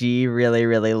she really,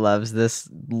 really loves this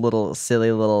little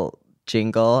silly little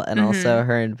jingle. And also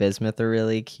her and Bismuth are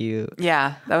really cute.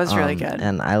 Yeah, that was really good.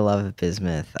 And I love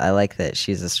Bismuth. I like that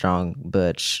she's a strong,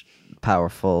 butch,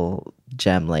 powerful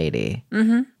gem lady.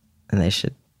 Mm-hmm. And they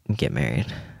should get married.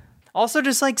 Also,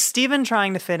 just like Steven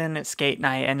trying to fit in at skate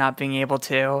night and not being able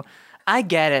to. I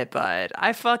get it, bud.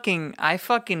 I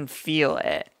fucking feel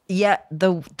it. Yeah,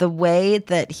 the way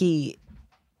that he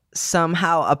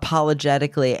somehow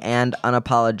apologetically and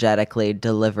unapologetically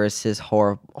delivers his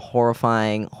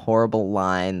horrifying, horrible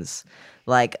lines.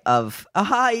 Like of,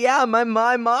 yeah, my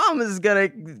mom is gonna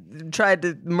try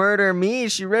to murder me.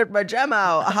 She ripped my gem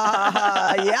out.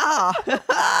 Yeah.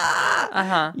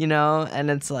 You know, and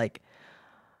it's like,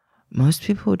 most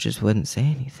people just wouldn't say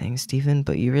anything, Stephen,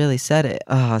 but you really said it.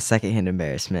 Oh, secondhand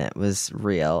embarrassment was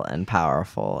real and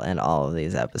powerful in all of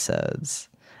these episodes.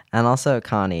 And also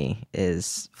Connie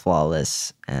is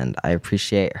flawless, and I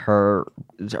appreciate her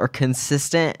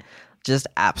consistent, just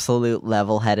absolute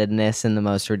level-headedness in the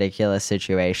most ridiculous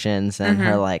situations, and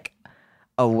her like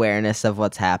awareness of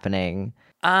what's happening.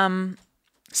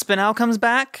 Spinell comes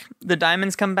back, the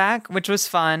diamonds come back, which was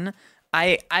fun.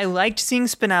 I liked seeing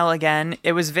Spinell again.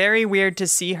 It was very weird to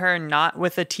see her not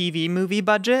with a TV movie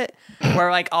budget,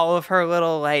 where like all of her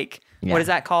little like, what is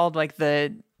that called? Like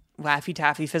the Laffy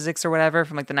Taffy physics or whatever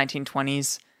from like the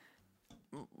 1920s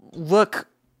look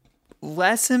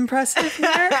less impressive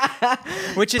here,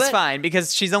 which is fine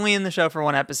because she's only in the show for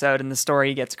one episode and the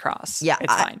story gets across. Yeah,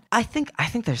 it's fine. I think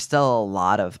there's still a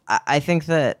lot of, I think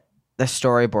that the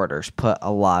storyboarders put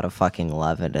a lot of fucking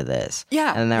love into this.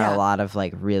 Yeah. And there are a lot of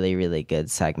like really, really good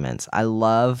segments. I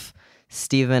love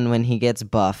Steven when he gets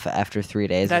buff after 3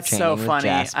 days of training with Jasper.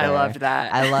 That's so funny. I loved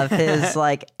that. I love his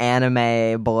like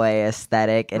anime boy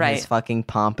aesthetic and his fucking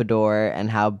pompadour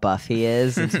and how buff he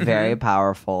is. It's very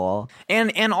powerful.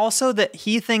 And also that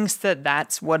he thinks that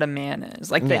that's what a man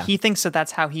is. Like that he thinks that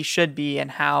that's how he should be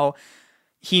and how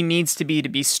he needs to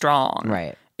be strong.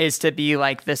 Right. Is to be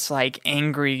like this like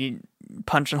angry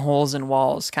punching holes in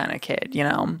walls kind of kid, you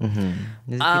know?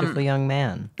 He's a beautiful young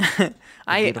man.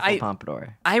 Beautiful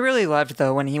pompadour. I really loved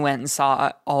though when he went and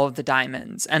saw all of the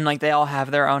diamonds and like they all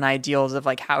have their own ideals of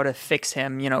like how to fix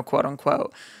him, you know, quote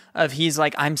unquote. Of he's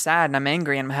like, I'm sad and I'm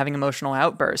angry and I'm having emotional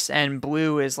outbursts. And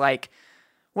Blue is like,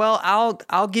 well,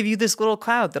 I'll give you this little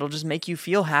cloud that'll just make you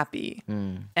feel happy.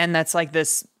 And that's like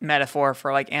this metaphor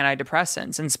for like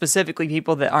antidepressants and specifically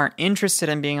people that aren't interested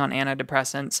in being on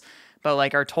antidepressants, but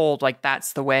like are told like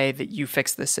that's the way that you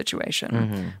fix this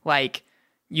situation. Like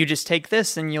you just take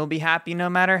this and you'll be happy no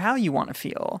matter how you want to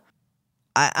feel.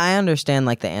 I understand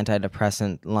like the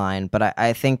antidepressant line, but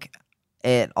I think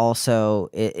it also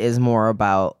is more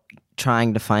about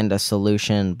trying to find a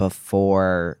solution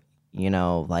before, you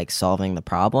know, like solving the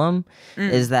problem.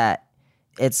 Is that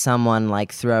it's someone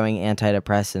like throwing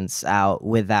antidepressants out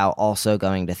without also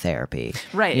going to therapy.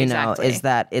 Right, you exactly. know, is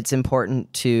that it's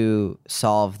important to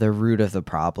solve the root of the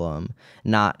problem,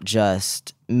 not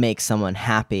just make someone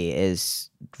happy, is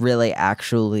really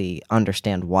actually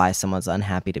understand why someone's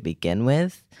unhappy to begin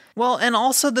with. Well, and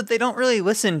also that they don't really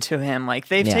listen to him. Like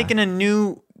they've taken a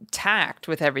new tact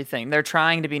with everything. They're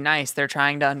trying to be nice. They're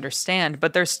trying to understand,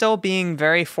 but they're still being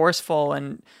very forceful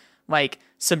and like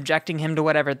subjecting him to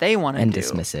whatever they want to do. And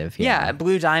dismissive. Yeah.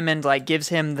 Blue Diamond like gives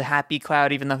him the happy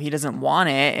cloud even though he doesn't want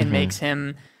it and makes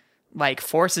him like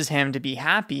forces him to be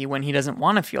happy when he doesn't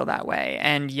want to feel that way.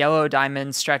 And Yellow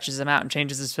Diamond stretches him out and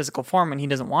changes his physical form when he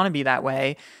doesn't want to be that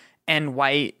way. And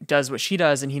White does what she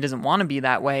does and he doesn't want to be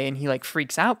that way and he like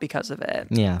freaks out because of it.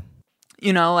 Yeah.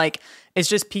 You know, like it's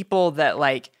just people that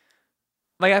like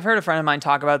I've heard a friend of mine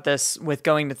talk about this with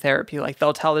going to therapy. Like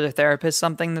they'll tell their therapist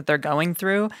something that they're going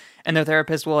through and their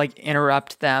therapist will like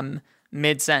interrupt them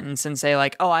mid-sentence and say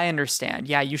like, oh, I understand.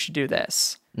 Yeah, you should do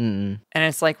this. And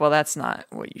it's like, well, that's not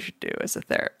what you should do as a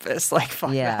therapist. Like,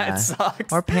 fuck, that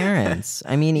sucks. Or parents.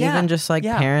 I mean, even just like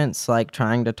parents like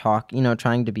trying to talk, you know,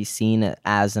 trying to be seen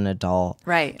as an adult.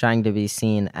 Right. Trying to be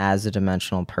seen as a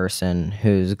dimensional person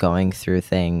who's going through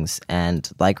things and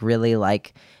like really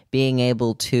like being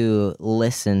able to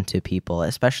listen to people,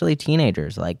 especially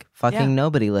teenagers. Like fucking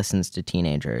nobody listens to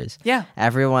teenagers. Yeah.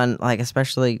 Everyone, like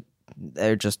especially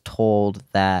they're just told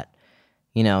that,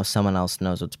 you know, someone else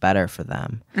knows what's better for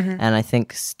them. And I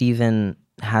think Steven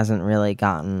hasn't really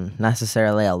gotten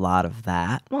necessarily a lot of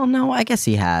that. Well, no, I guess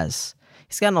he has.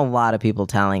 He's gotten a lot of people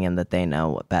telling him that they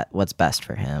know what's best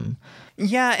for him.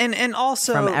 Yeah, and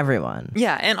also from everyone.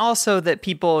 Yeah, and also that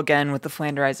people, again, with the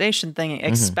Flanderization thing,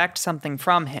 expect something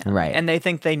from him. Right. And they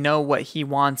think they know what he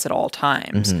wants at all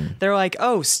times. They're like,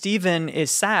 oh, Steven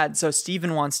is sad, so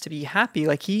Steven wants to be happy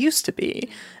like he used to be.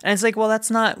 And it's like, well,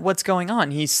 that's not what's going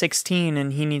on. He's 16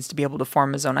 and he needs to be able to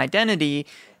form his own identity.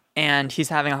 And he's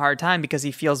having a hard time because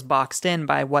he feels boxed in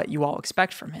by what you all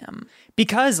expect from him.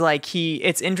 Because like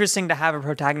it's interesting to have a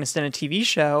protagonist in a TV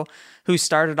show who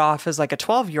started off as like a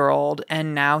 12-year-old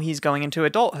and now he's going into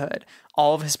adulthood.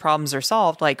 All of his problems are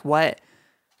solved. Like what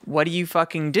do you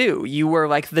fucking do? You were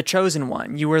like the chosen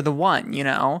one. You were the one, you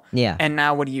know? Yeah. And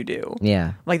now what do you do?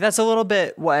 Yeah. Like that's a little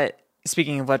bit what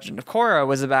speaking of Legend of Korra,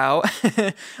 was about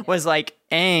was like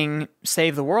Aang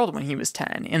saved the world when he was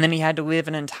 10. And then he had to live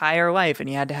an entire life and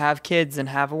he had to have kids and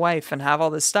have a wife and have all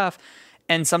this stuff.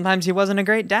 And sometimes he wasn't a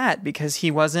great dad because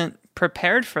he wasn't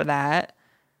prepared for that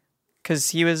because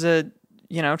he was a,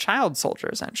 child soldier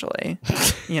essentially,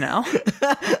 Yeah.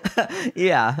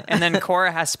 And then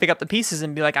Korra has to pick up the pieces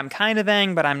and be like, I'm kind of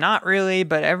Aang, but I'm not really.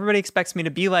 But everybody expects me to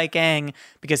be like Aang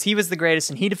because he was the greatest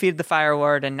and he defeated the Fire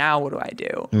Lord. And now what do I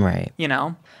do? Right.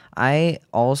 I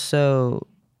also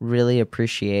really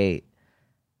appreciate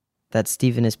that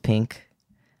Steven is pink.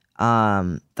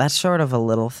 That's sort of a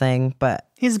little thing, but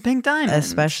he's a pink diamond.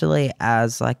 Especially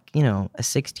as a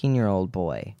 16-year-old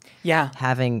boy. Yeah.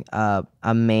 Having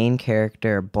a main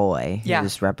character boy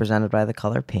who's represented by the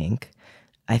color pink,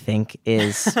 I think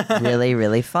is really,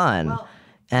 really fun.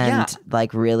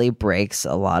 Really breaks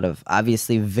a lot of,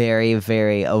 obviously very,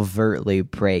 very overtly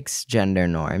breaks gender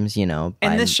norms,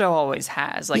 And this show always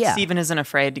has. Steven isn't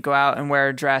afraid to go out and wear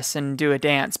a dress and do a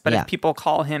dance, but if people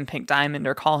call him Pink Diamond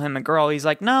or call him a girl, he's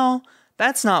like, no,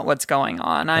 that's not what's going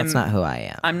on. That's not who I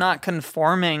am. I'm not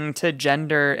conforming to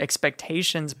gender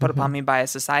expectations put upon me by a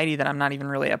society that I'm not even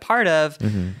really a part of,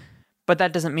 but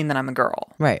that doesn't mean that I'm a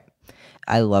girl. Right.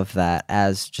 I love that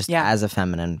as a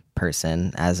feminine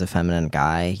person, as a feminine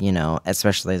guy,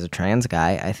 especially as a trans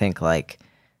guy. I think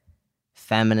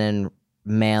feminine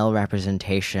male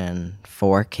representation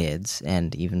for kids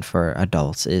and even for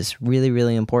adults is really,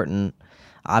 really important,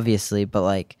 obviously,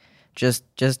 but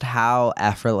just how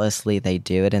effortlessly they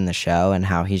do it in the show and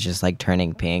how he's just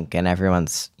turning pink and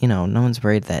everyone's, no one's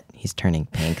worried that he's turning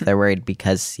pink. They're worried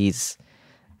because he's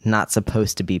not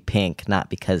supposed to be pink, not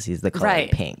because he's the color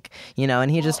pink, and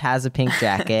he just has a pink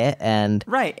jacket and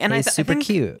and he's super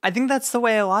cute. I think that's the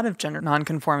way a lot of gender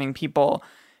nonconforming people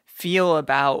feel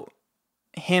about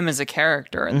him as a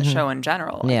character in the show in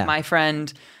general. My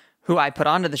friend who I put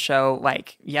onto the show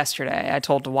yesterday, I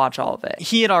told to watch all of it.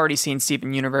 He had already seen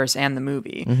Steven Universe and the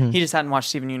movie. He just hadn't watched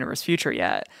Steven Universe Future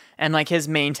yet. And his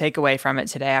main takeaway from it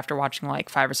today after watching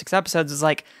 5 or 6 episodes is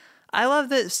I love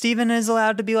that Steven is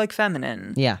allowed to be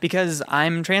feminine. Yeah. Because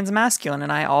I'm transmasculine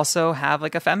and I also have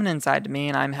a feminine side to me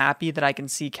and I'm happy that I can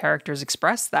see characters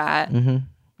express that.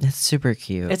 It's super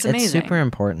cute. It's amazing. It's super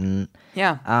important.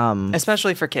 Yeah.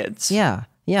 Especially for kids. Yeah.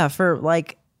 Yeah. For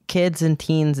kids and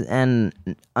teens and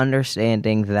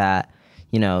understanding that,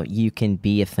 you can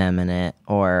be effeminate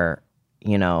or,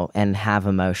 and have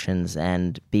emotions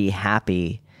and be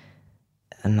happy.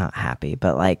 Not happy,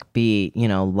 but be,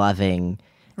 loving.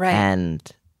 Right. And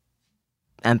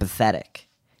empathetic,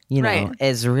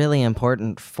 is really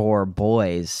important for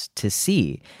boys to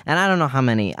see. And I don't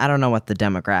know what the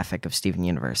demographic of Steven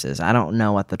Universe is. I don't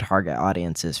know what the target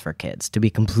audience is for kids, to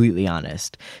be completely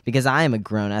honest, because I am a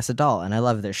grown-ass adult and I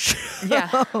love this show.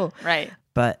 Yeah, right.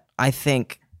 But I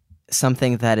think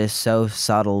something that is so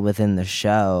subtle within the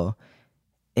show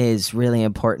is really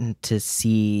important to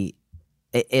see.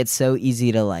 It's so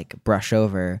easy to brush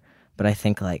over. But I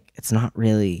think it's not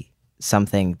really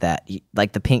something that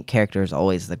the pink character is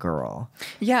always the girl.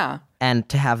 Yeah. And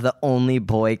to have the only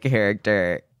boy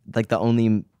character, the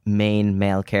only main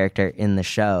male character in the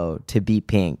show to be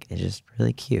pink is just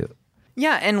really cute.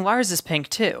 Yeah, and Lars is pink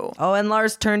too. Oh, and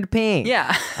Lars turned pink.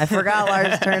 Yeah. I forgot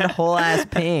Lars turned whole ass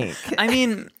pink. I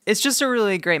mean, it's just a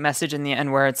really great message in the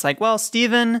end where it's well,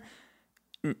 Steven,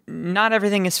 not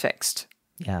everything is fixed.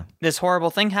 Yeah. This horrible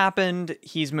thing happened.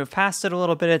 He's moved past it a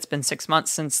little bit. It's been 6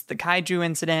 months since the kaiju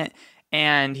incident,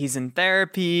 and he's in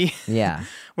therapy. Yeah.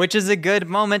 Which is a good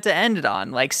moment to end it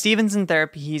on. Steven's in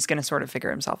therapy. He's going to sort of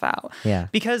figure himself out. Yeah.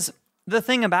 Because the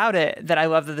thing about it that I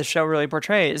love that the show really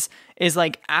portrays is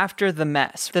after the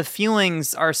mess, the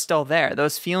feelings are still there.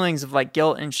 Those feelings of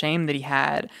guilt and shame that he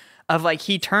had. Of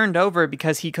he turned over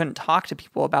because he couldn't talk to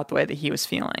people about the way that he was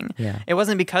feeling. Yeah. It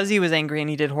wasn't because he was angry and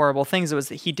he did horrible things. It was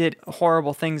that he did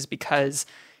horrible things because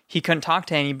he couldn't talk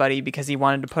to anybody because he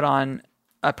wanted to put on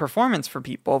a performance for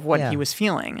people of what he was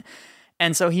feeling.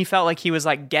 And so he felt like he was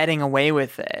getting away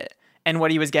with it. And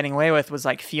what he was getting away with was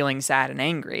feeling sad and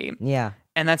angry. Yeah.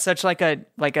 And that's such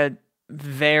a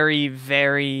very,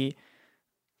 very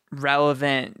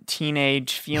relevant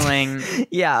teenage feeling.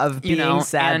 Yeah, of being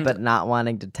sad but not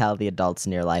wanting to tell the adults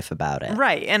in your life about it.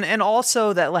 Right. And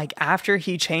also that after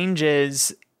he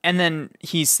changes and then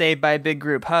he's saved by a big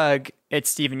group hug, it's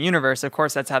Steven Universe. Of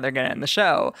course, that's how they're going to end the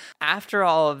show. After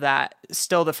all of that,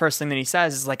 still the first thing that he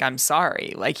says is I'm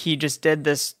sorry. He just did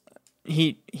this.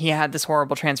 He had this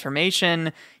horrible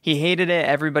transformation. He hated it.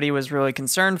 Everybody was really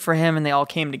concerned for him, and they all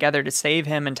came together to save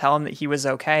him and tell him that he was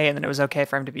okay and that it was okay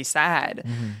for him to be sad.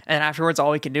 And afterwards,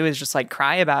 all we could do is just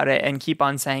cry about it and keep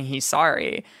on saying he's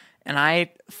sorry. And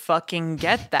I fucking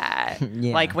get that.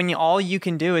 Yeah. Like when all you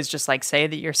can do is just like say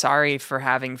that you're sorry for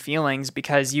having feelings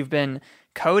because you've been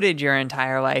coded your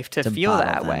entire life to feel bottle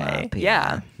that them way. up,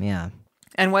 Yeah. Yeah.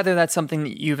 And whether that's something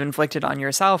that you've inflicted on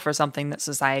yourself or something that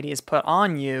society has put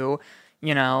on you,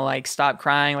 you know, like stop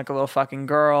crying like a little fucking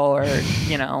girl or,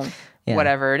 you know, Yeah.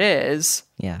 whatever it is.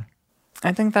 Yeah.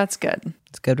 I think that's good.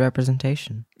 It's good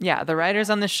representation. Yeah, the writers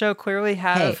on this show clearly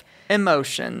have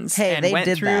emotions and they went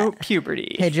did through that.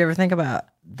 puberty. Hey, did you ever think about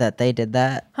that they did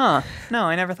that? Huh. No,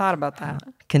 I never thought about that.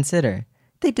 Consider.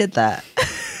 They did that.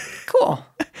 Cool.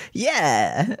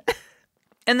 Yeah.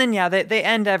 And then, yeah, they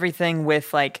end everything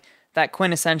with like that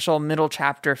quintessential middle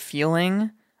chapter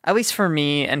feeling, at least for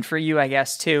me and for you, I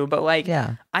guess, too. But like,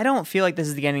 Yeah. I don't feel like this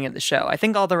is the ending of the show. I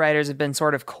think all the writers have been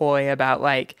sort of coy about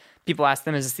like, people ask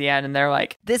them, is this the end? And they're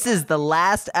like, This is the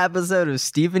last episode of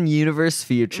Steven Universe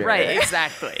Future. right,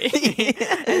 exactly.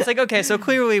 And it's like, okay, so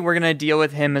clearly we're going to deal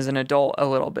with him as an adult a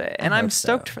little bit. And I'm hope so.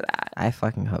 stoked for that. I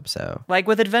fucking hope so. Like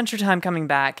with Adventure Time coming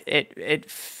back, it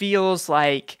feels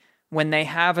like when they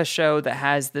have a show that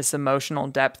has this emotional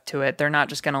depth to it, they're not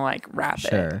just going to like wrap it.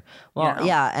 Sure. Well, know?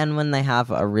 yeah, and when they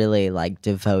have a really like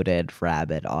devoted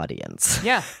rabid audience.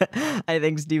 Yeah. I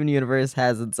think Steven Universe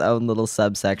has its own little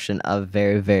subsection of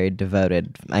very, very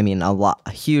devoted. I mean, a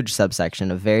huge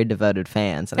subsection of very devoted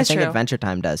fans, and It's I think true. Adventure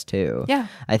Time does too. Yeah.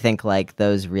 I think like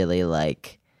those really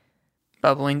like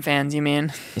Bubbling fans, you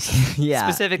mean? yeah,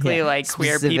 Specifically, yeah, like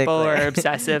queer people are specifically.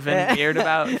 obsessive and weird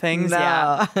about things. No.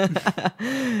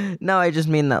 Yeah. No, I just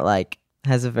mean that like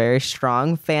has a very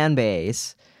strong fan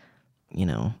base. You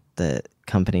know, the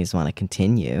companies want to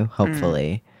continue,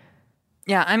 hopefully.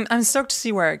 Yeah, I'm stoked to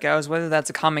see where it goes, whether that's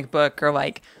a comic book or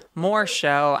like more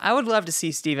show. I would love to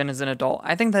see Steven as an adult.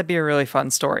 I think that'd be a really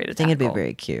fun story to I think it'd be tackle.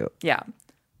 very cute. Yeah.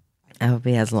 I hope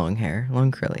he has long hair,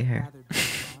 long curly hair.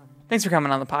 Thanks for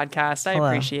coming on the podcast. I Hello.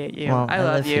 appreciate you. Well, I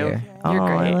love live you. here. You're Oh,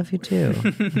 great. I love you too.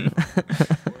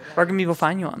 Where can people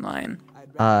find you online?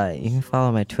 You can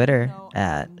follow my Twitter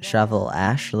at Shovel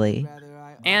Ashley.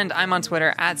 And I'm on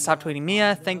Twitter at Stop Tweeting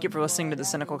Mia. Thank you for listening to the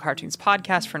Cynical Cartoons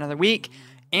podcast for another week.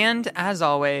 And as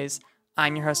always,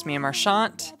 I'm your host, Mia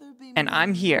Marchant, and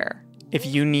I'm here if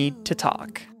you need to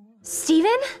talk.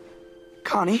 Steven?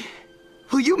 Connie,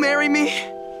 will you marry me?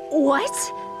 What?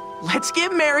 Let's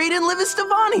get married and live as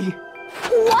Stevani.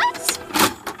 What?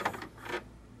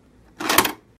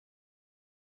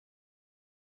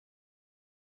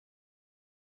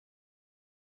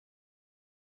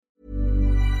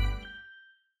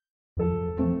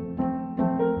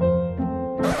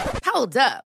 Hold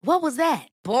up. What was that?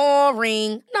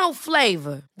 Boring. No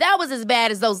flavor. That was as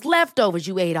bad as those leftovers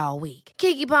you ate all week.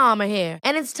 Keke Palmer here,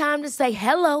 and it's time to say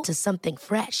hello to something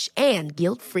fresh and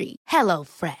guilt-free. Hello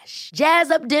Fresh. Jazz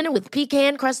up dinner with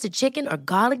pecan-crusted chicken or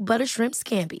garlic butter shrimp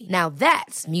scampi. Now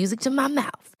that's music to my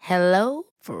mouth. Hello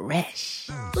Fresh.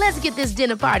 Let's get this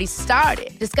dinner party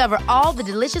started. Discover all the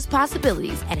delicious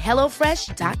possibilities at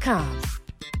hellofresh.com.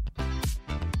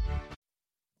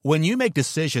 When you make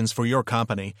decisions for your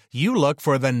company, you look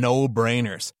for the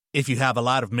no-brainers. If you have a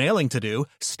lot of mailing to do,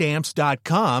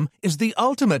 Stamps.com is the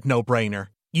ultimate no-brainer.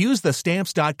 Use the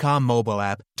Stamps.com mobile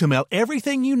app to mail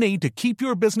everything you need to keep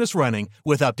your business running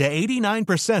with up to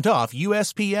 89% off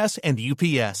USPS and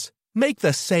UPS. Make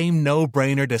the same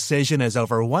no-brainer decision as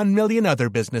over 1 million other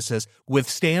businesses with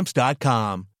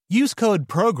Stamps.com. Use code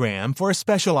PROGRAM for a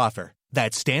special offer.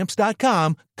 That's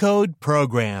Stamps.com, code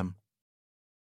PROGRAM.